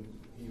listening and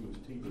he was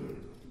teaching.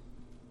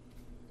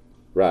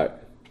 Right.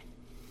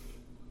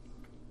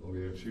 Oh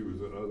yeah, she was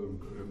the other,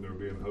 and they're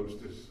being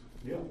hostess.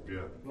 Yeah.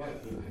 Yeah.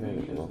 Right. The thing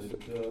is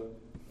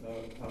that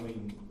I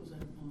mean, Was that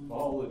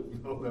all No,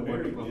 that that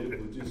Mary wasn't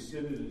did was just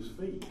sit at his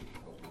feet.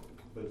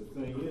 But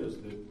the thing is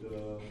that,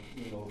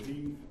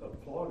 he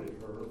applauded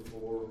her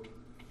for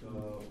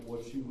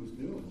what she was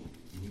doing.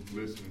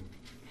 Listening,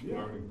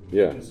 Yeah. learning.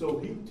 Yeah. And so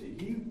he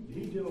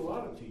did a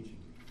lot of teaching.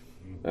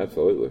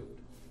 Absolutely.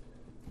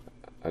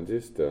 I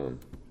just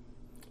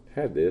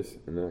had this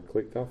and then I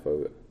clicked off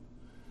of it.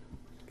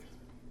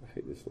 I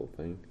hate this little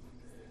thing.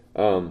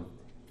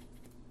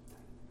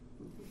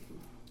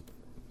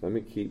 Let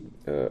me keep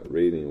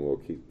reading and we'll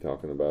keep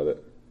talking about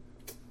it.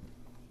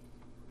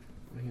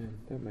 Man,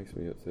 that makes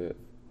me upset.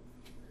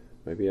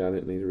 Maybe I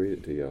didn't need to read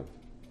it to y'all.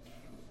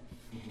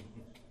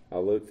 I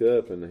looked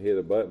up and hit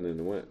a button and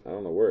it went, I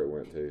don't know where it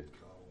went to.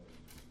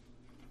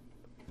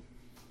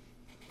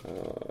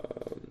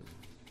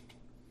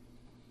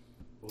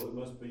 Well, it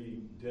must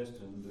be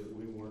destined that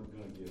we weren't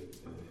going to get it.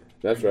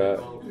 That's right.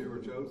 Volunteer were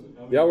chosen.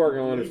 I mean, Y'all weren't if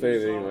you gonna believe understand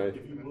in it anyway.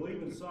 If you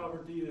believe in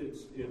sovereignty,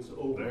 it's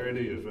over. There it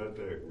is, right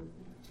there.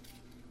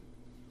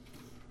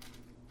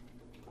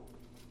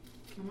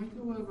 Can we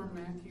go over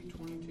Matthew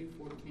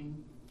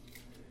 22:14?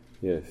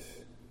 Yes.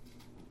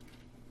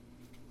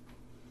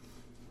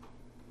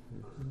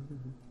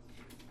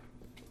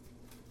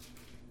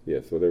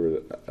 Yes,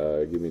 whatever.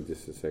 Give me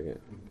just a second.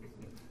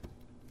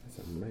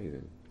 That's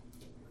amazing.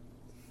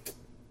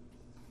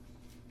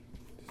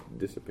 Just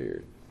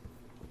disappeared.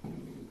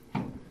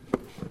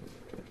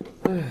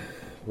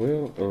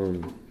 Well,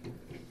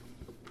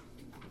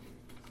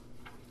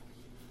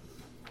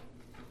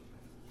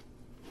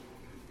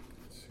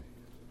 let's see.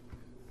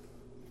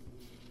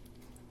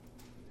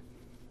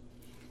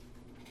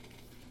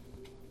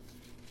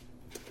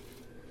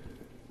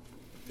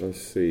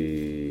 Let's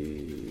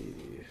see.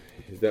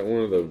 Is that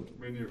one of the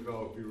Many are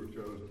called, few were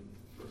chosen.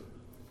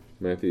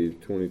 Matthew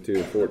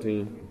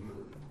 22:14?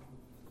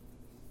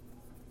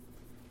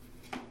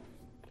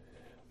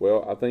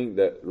 Well, I think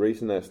that the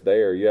reason that's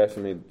there, you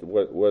asking me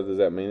what does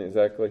that mean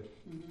exactly?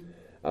 Mm-hmm.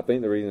 I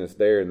think the reason it's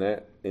there in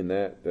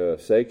that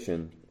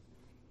section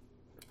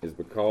is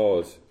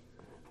because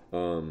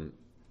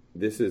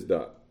this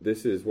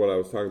is what I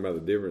was talking about,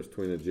 the difference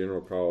between a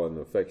general call and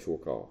the effectual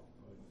call.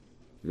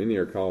 Many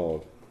are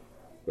called,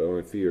 but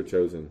only few are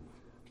chosen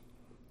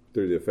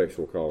through the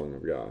effectual calling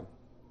of God.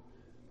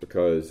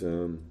 Because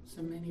So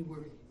many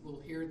will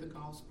hear the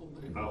gospel,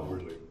 but it won't.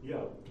 Outwardly,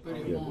 Yeah, But I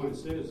it mean, won't. what it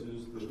says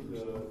is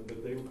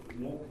that they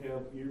won't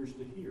have ears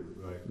to hear.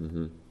 right.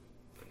 mm-hmm.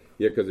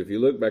 Yeah, because if you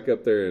look back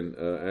up there and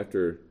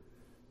after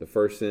the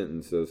first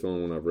sentence, that's the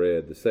only one I've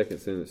read, the second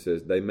sentence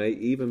says, they may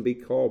even be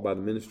called by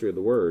the ministry of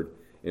the word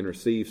and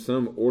receive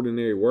some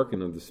ordinary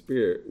working of the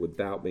Spirit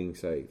without being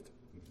saved.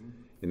 Mm-hmm.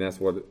 And that's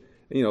what,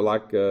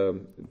 like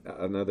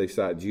I know they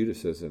cite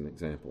Judas as an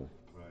example.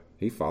 Right.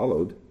 He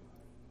followed.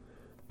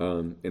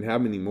 And how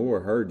many more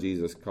heard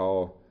Jesus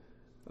call?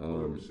 There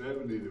were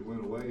 70 that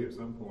went away at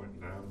some point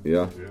in time.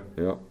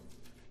 Yeah.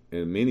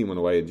 And many went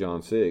away at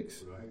John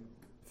 6. Right.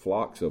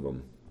 Flocks of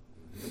them.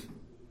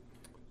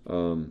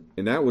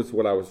 And that was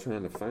what I was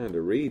trying to find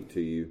to read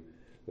to you,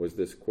 was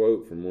this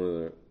quote from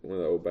one of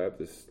the old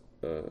Baptist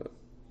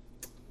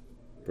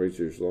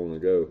preachers long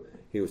ago.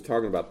 He was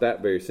talking about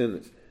that very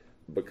sentence,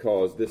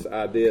 because this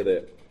idea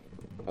that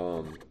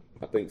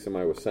I think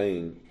somebody was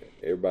saying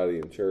everybody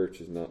in church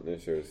is not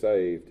necessarily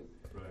saved,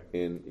 Right.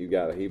 and you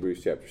got a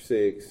Hebrews chapter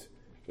 6.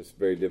 It's a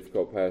very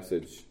difficult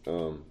passage.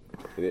 And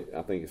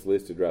I think it's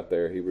listed right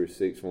there, Hebrews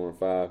 6, 4 and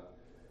 5.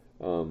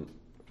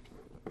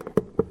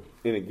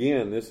 And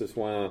again, this is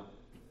why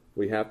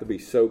we have to be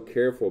so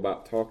careful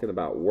about talking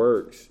about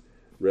works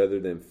rather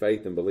than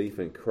faith and belief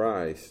in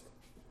Christ,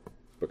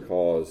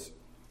 because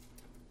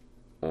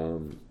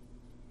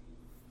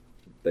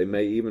they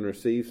may even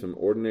receive some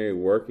ordinary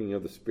working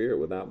of the Spirit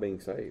without being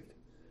saved.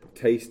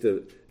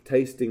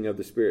 Tasting of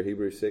the Spirit,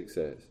 Hebrews 6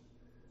 says.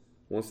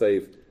 Once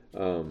they've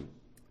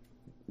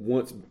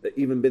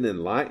even been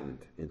enlightened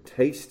and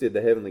tasted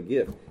the heavenly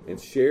gift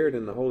and shared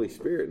in the Holy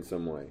Spirit in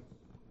some way.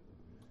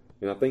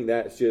 And I think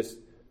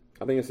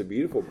it's a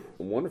beautiful,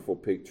 wonderful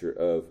picture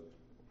of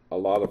a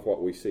lot of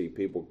what we see.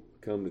 People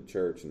come to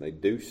church and they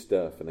do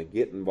stuff and they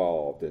get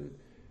involved, and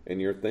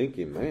you're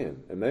thinking,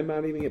 man, and they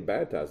might even get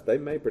baptized. They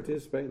may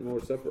participate in the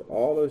Lord's Supper,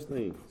 all those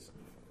things.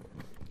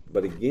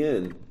 But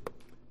again,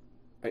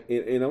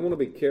 and I want to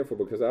be careful,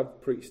 because I've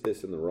preached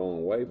this in the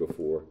wrong way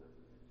before,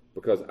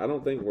 because I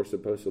don't think we're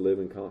supposed to live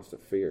in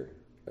constant fear.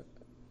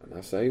 Am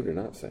I saved or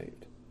not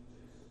saved?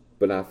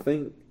 But I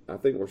think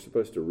we're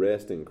supposed to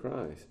rest in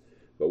Christ.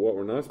 But what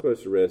we're not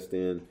supposed to rest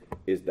in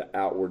is the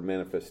outward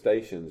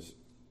manifestations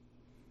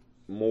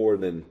more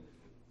than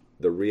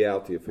the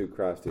reality of who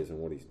Christ is and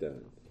what He's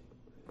done.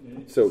 And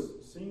it So-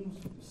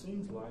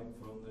 seems like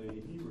from the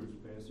Hebrews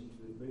passage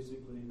that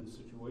basically the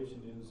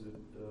situation is that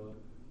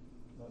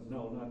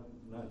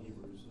not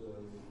Hebrews,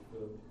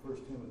 1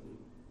 Timothy.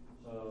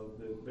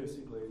 That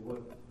basically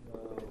what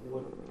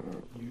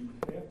you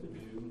have to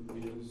do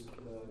is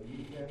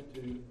you have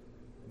to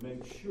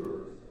make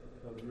sure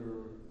of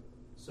your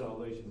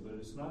salvation, but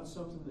it's not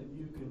something that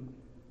you can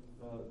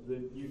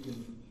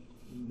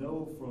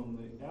know from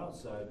the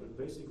outside, but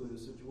basically the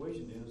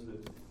situation is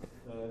that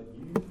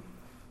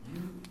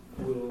you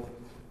will,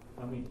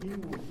 he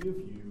will give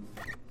you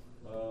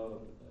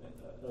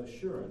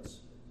assurance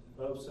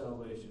of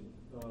salvation.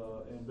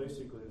 And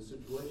basically the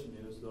situation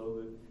is,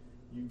 though, that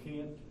you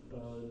can't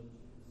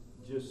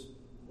just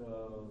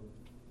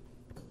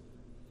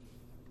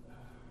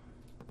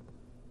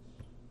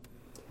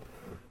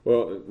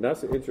Well,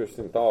 that's an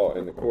interesting thought,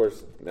 and of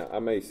course, now I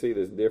may see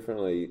this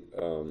differently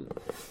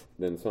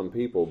than some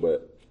people,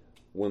 but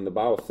when the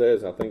Bible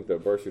says, I think the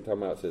verse you're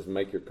talking about says,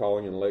 "Make your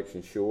calling and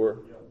election sure,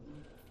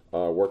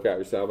 work out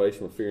your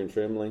salvation with fear and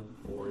trembling."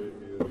 Or it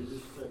Wait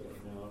just a second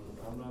now.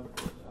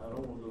 I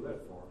don't want to go that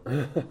far.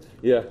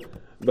 Yeah,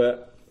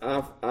 but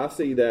I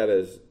see that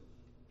as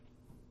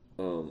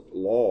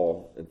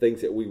law and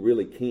things that we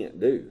really can't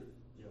do,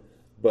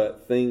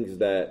 but things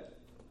that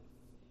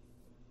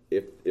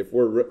if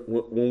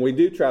when we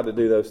do try to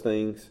do those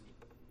things,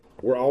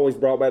 we're always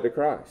brought back to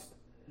Christ.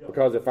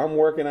 Because if I'm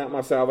working out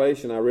my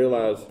salvation, I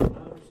realize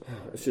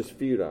it's just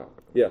futile.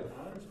 Yeah,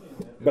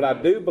 but I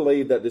do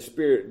believe that the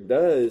Spirit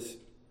does,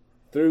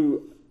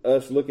 through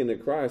us looking to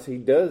Christ, He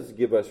does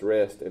give us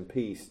rest and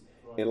peace.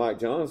 And like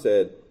John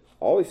said,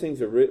 all these things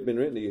have been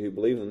written to you who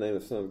believe in the name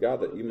of the Son of God,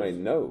 that you may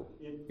know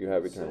you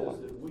have eternal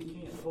life. That we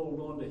can't hold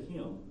on to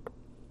Him.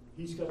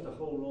 He's got to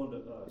hold on to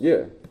us.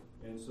 Yeah.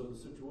 And so the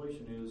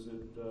situation is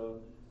that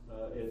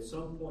at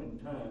some point in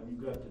time,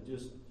 you've got to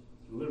just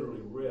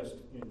literally rest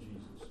in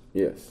Jesus.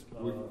 Yes.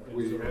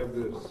 We have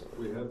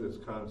this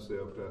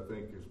concept, I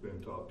think, has been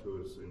taught to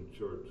us in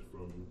church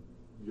from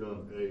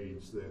young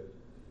age, that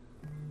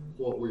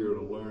what we are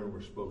to learn,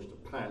 we're supposed to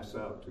pass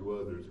out to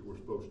others. We're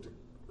supposed to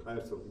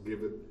pass it,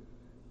 give it.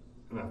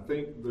 And I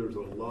think there's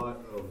a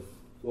lot of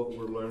what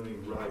we're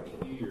learning right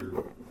here.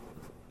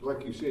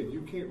 Like you said,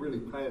 you can't really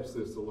pass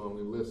this along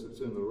unless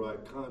it's in the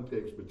right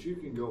context, but you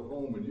can go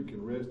home and you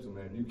can rest in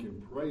that, and you can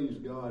praise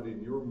God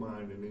in your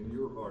mind and in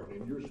your heart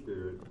and in your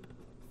spirit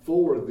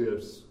for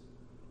this,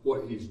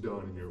 what He's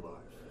done in your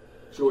life.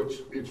 So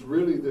it's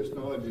really, this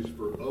knowledge is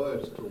for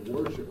us to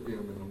worship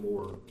Him in a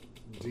more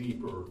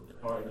deeper.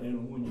 All right,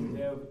 and when you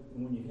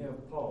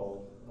have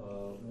Paul,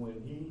 when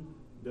he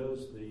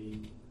does the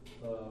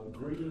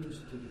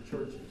greetings to the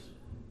churches,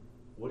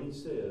 what he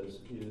says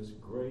is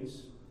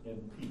grace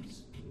and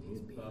peace.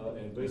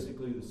 And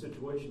basically the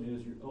situation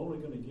is you're only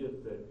going to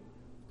get that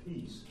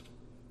peace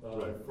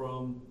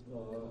from a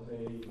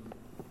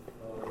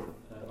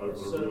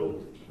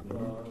settled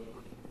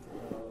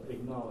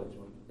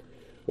acknowledgement.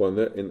 Well,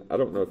 and I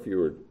don't know if you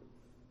were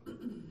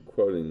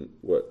quoting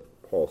what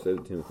Paul said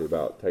to Timothy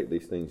about take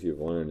these things you've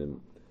learned and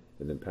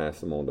then pass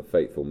them on to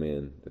faithful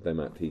men that they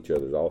might teach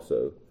others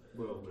also.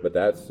 Well, but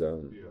that's,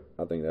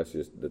 I think that's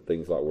just the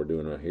things like we're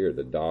doing right here,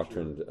 the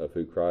doctrine of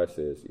who Christ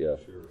is. Yeah.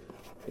 Sure.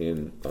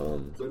 And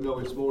but no,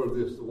 it's more of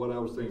this. What I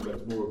was thinking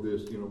about is more of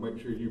this. Make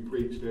sure you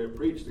preach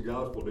the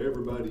gospel to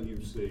everybody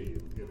you see,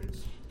 and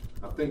it's.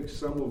 I think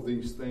some of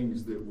these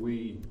things that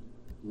we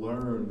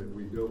learn that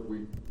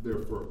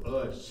they're for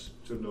us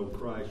to know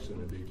Christ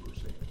in a deeper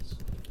sense.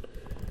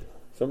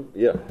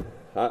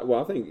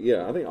 I think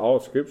all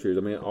Scripture.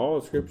 All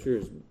of Scripture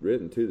is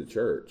written to the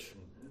church.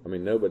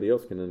 Nobody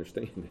else can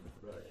understand it.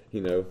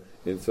 Right.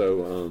 And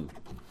so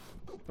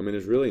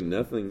there's really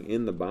nothing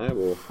in the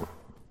Bible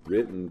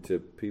written to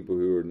people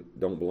who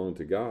don't belong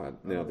to God.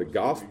 Now, the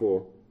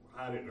gospel...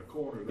 Hide it in a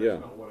corner,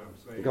 that's not what I'm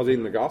saying. Because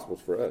even the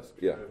gospel's for us,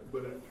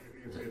 But at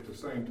the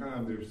same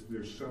time,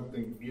 there's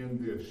something in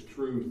this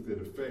truth that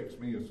affects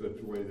me in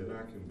such a way that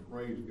I can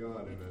praise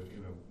God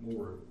in a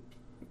more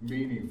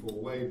meaningful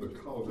way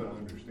because I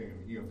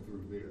understand Him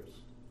through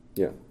this.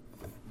 Yeah.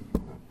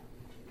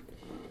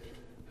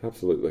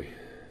 Absolutely.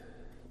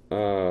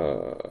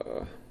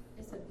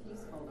 It's a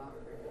peaceful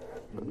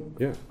doctrine.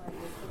 Yeah. I've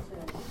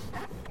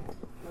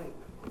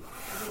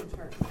been in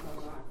church my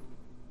whole life.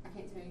 I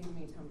can't tell you how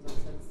many times I've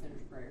said the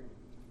sinner's prayer.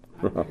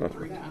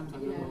 3 times. I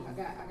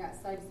got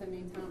saved so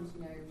many times,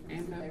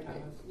 And from there,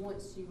 baptized. but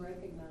once you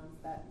recognize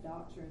that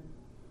doctrine,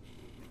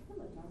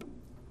 hello, John.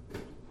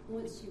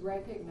 Once you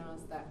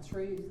recognize that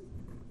truth,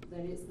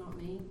 that it's not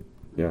me.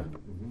 Yeah.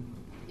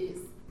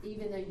 It's,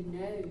 even though you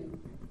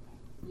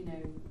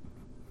know,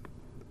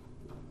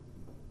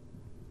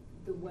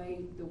 the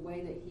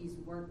way that He's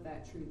worked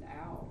that truth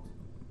out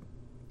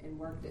and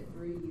worked it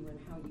through you and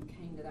how you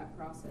came to that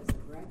process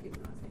of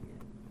recognizing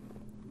it,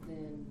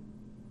 then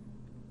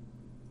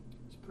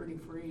It's pretty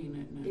freeing,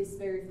 isn't it? it's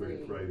very Very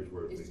freeing.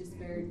 praiseworthy. It's just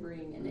very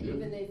freeing. And Yeah.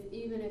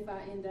 even if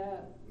I end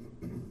up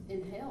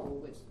in hell,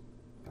 which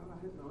God, I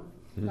hope not.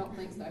 Don't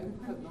think so. I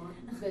hope not.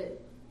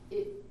 But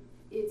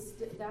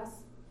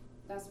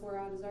that's where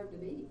I deserve to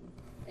be.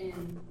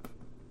 And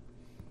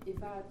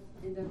if I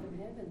end up in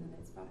heaven, then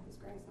it's by His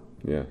grace only.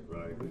 Yeah.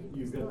 Right.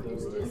 You've got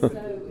It's the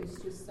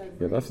just so.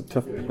 Yeah, that's a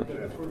tough freeing. one.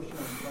 that first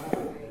young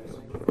Bible that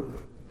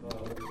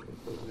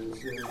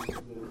says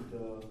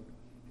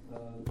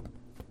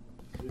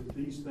that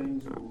these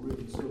things were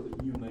written so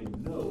that you may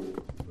know,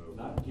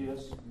 not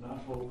guess, not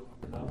hope,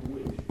 not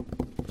wish,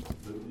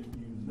 but that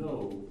you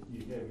know you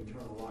have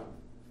eternal life.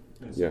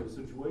 And so the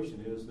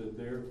situation is that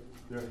there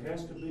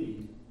has to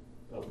be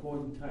a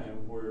point in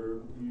time where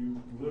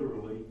you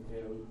literally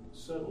have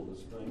settled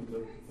this thing.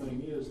 But the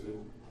thing is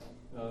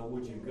that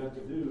what you've got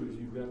to do is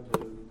you've got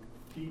to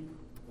keep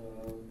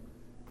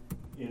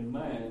in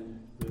mind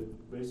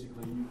that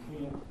basically you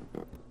can't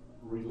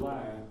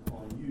rely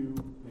on you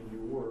and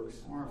your works.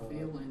 Our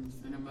feelings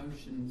and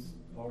emotions.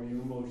 Or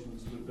your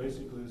emotions. But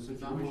basically the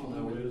situation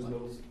though is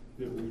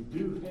that we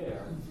do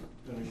have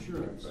an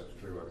assurance. That's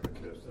true, I can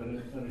attest to that.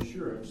 An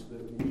assurance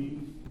that we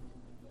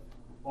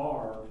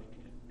are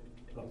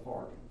a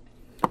part.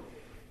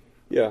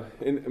 Yeah,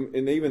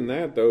 and even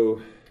that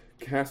though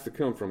has to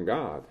come from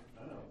God.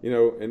 I know. You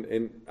know,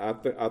 and I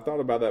thought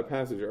about that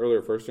passage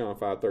earlier, 1 John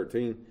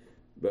 5:13,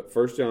 but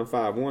 1 John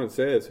 5:1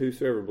 says,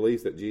 "Whosoever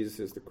believes that Jesus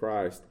is the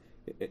Christ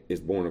is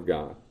born of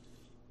God,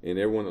 and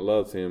everyone that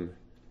loves Him,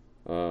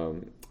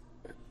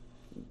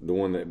 the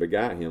one that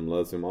begot Him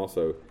loves Him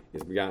also,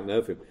 is begotten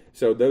of Him."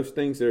 So those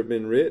things that have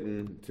been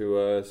written to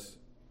us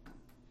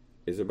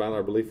is about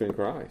our belief in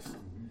Christ,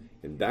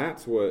 and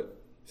that's what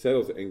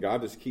settles it. And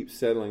God just keeps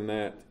settling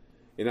that.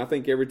 And I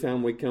think every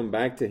time we come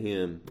back to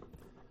Him,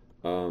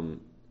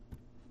 and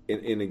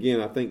again,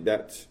 I think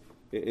that's,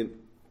 and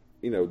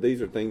you know,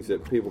 these are things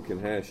that people can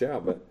hash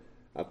out, but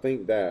I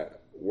think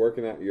that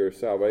working out your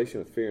salvation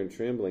with fear and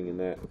trembling, and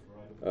that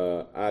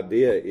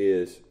idea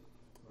is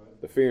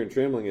the fear and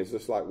trembling is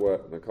just like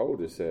what Nicole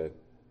just said.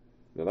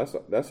 Now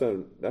that's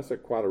a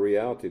quite a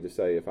reality to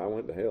say. If I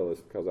went to hell,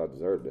 it's because I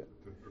deserved it.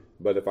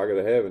 But if I go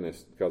to heaven,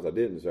 it's because I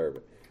didn't deserve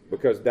it.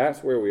 Because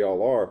that's where we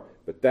all are.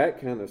 But that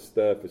kind of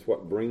stuff is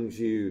what brings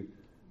you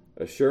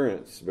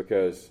assurance,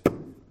 because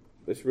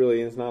this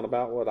really is not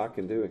about what I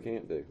can do and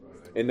can't do.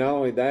 And not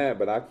only that,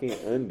 but I can't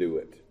undo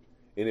it.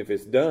 And if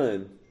it's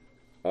done,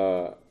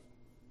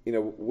 you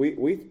know,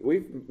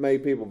 we've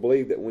made people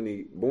believe that when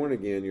you're born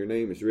again, your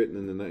name is written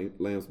in the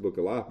Lamb's Book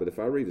of Life. But if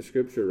I read the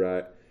Scripture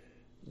right,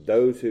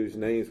 those whose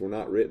names were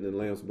not written in the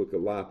Lamb's Book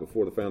of Life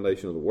before the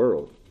foundation of the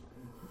world,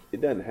 it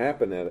doesn't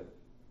happen at it.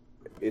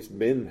 It's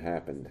been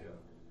happened.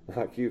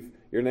 Like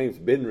your name's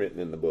been written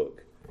in the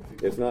book.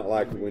 It's not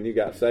like when you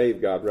got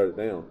saved, God wrote it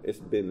down. It's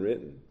been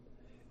written,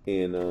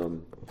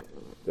 and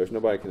there's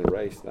nobody can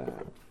erase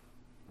that.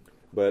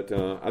 But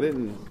y'all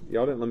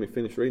didn't let me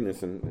finish reading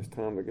this, and it's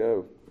time to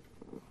go.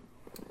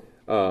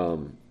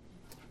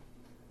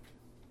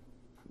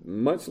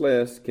 Much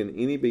less can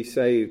any be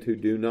saved who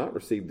do not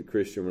receive the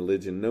Christian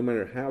religion, no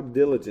matter how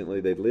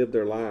diligently they live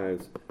their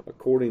lives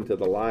according to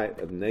the light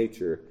of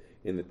nature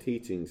and the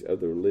teachings of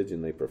the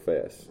religion they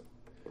profess.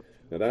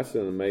 Now that's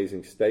an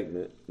amazing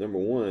statement. Number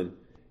one,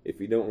 if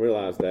you don't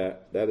realize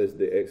that is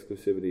the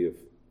exclusivity of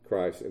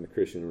Christ and the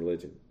Christian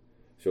religion.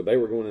 So they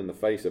were going in the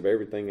face of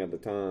everything at the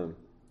time,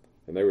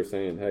 and they were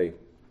saying, hey,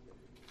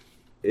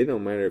 it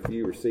don't matter if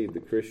you receive the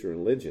Christian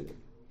religion.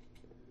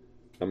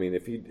 I mean,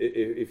 if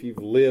you've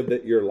lived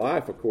your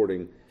life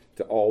according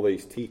to all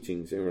these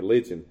teachings and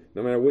religion,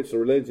 no matter which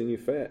religion you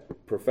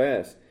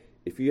profess,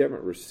 if you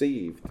haven't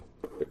received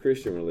the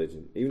Christian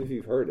religion, even if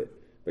you've heard it,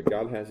 but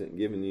God hasn't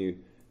given you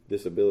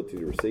this ability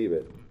to receive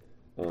it,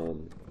 you're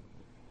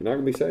not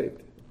going to be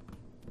saved.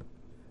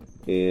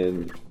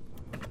 And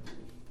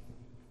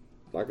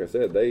like I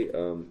said,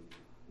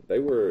 they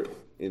were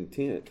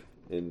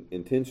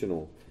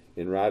intentional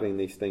in writing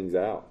these things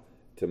out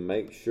to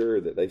make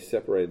sure that they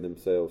separated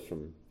themselves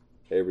from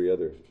every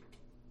other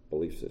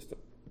belief system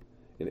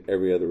and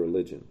every other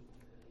religion.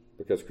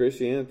 Because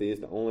Christianity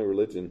is the only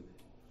religion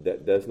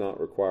that does not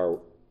require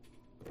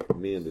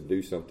men to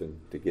do something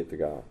to get to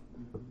God.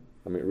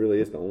 I mean, it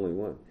really is the only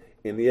one.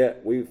 And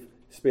yet, we've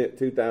spent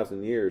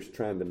 2,000 years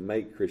trying to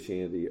make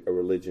Christianity a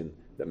religion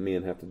that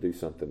men have to do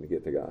something to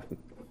get to God.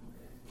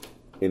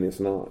 And it's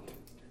not.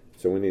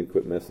 So we need to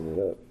quit messing it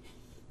up.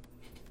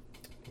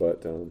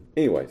 But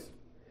anyways,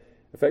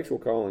 effectual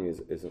calling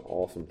is an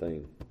awesome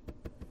thing.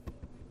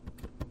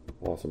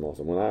 Awesome.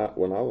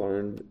 When I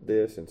learned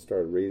this and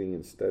started reading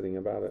and studying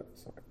about it,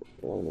 it's like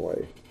blown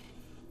away.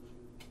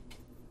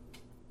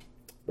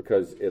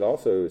 Because it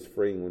also is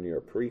freeing when you're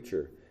a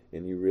preacher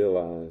and you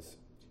realize,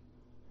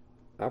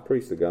 I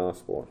preach the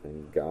gospel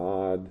and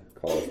God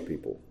calls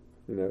people.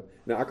 You know,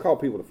 now I call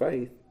people to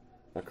faith,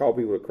 I call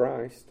people to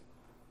Christ,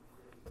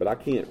 but I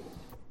can't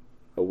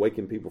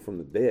awaken people from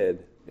the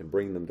dead and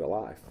bring them to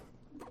life.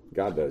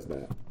 God does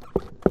that,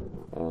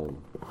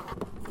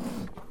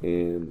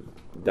 and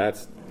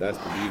that's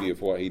the beauty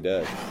of what He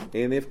does.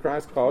 And if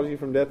Christ calls you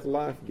from death to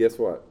life, guess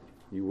what?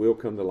 You will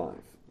come to life.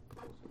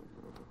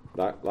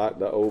 Like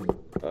the old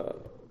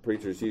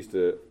preachers used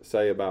to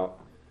say about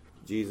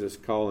Jesus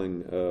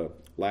calling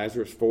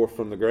Lazarus forth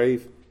from the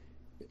grave.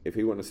 If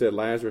He wouldn't have said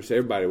Lazarus,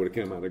 everybody would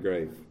have come out of the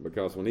grave.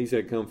 Because when He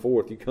said come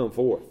forth, you come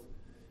forth.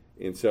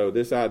 And so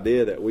this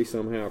idea that we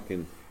somehow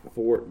can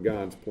thwart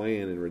God's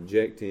plan and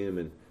reject Him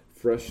and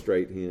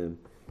frustrate Him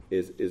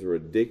is a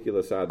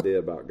ridiculous idea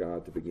about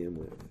God to begin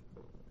with.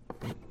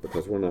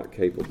 Because we're not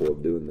capable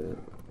of doing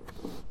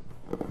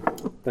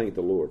that. Thank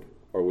the Lord.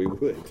 Or we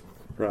would.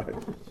 Right.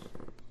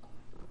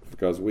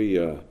 Because we,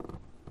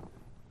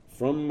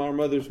 from our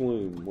mother's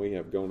womb, we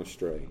have gone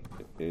astray.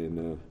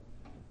 and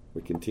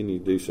we continue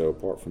to do so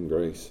apart from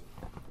grace.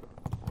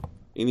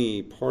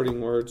 Any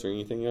parting words or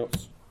anything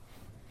else?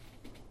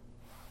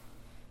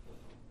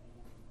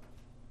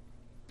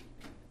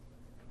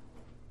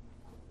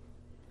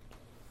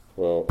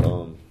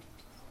 Well,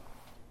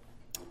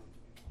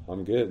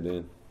 I'm good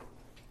then.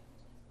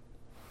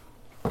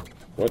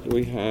 What do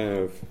we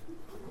have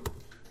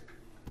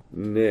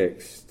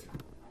next?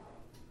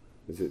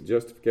 Is it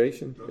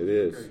justification? It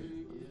is.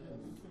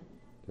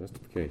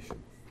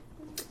 Justification.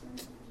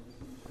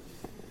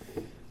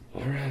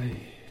 Alrighty.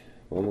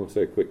 Well, I'm going to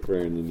say a quick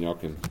prayer and then y'all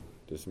can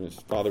dismiss.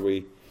 Father,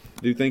 we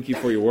do thank you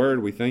for your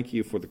word. We thank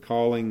you for the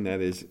calling that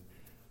is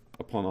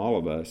upon all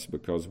of us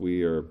because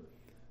we are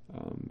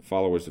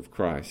followers of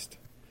Christ.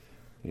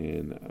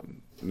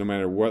 And no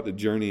matter what the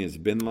journey has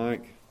been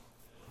like,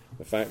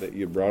 the fact that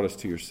you brought us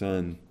to your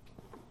Son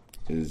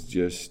is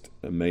just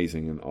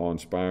amazing and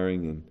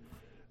awe-inspiring, and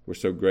we're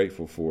so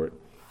grateful for it.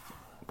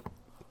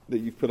 That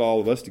you've put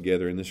all of us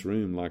together in this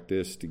room like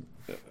this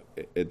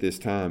at this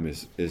time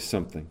is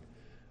something.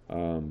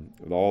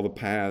 With all the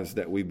paths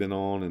that we've been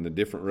on and the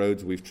different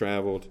roads we've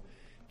traveled,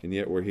 and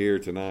yet we're here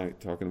tonight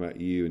talking about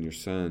you and your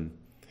Son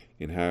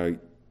and how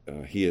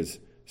he has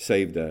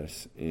saved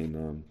us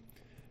and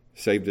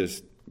saved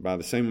us by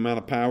the same amount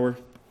of power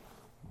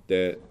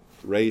that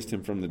raised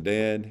him from the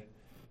dead,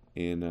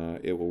 and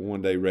it will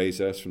one day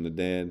raise us from the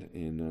dead,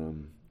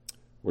 and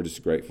we're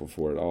just grateful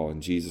for it all.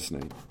 In Jesus'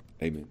 name,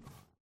 amen.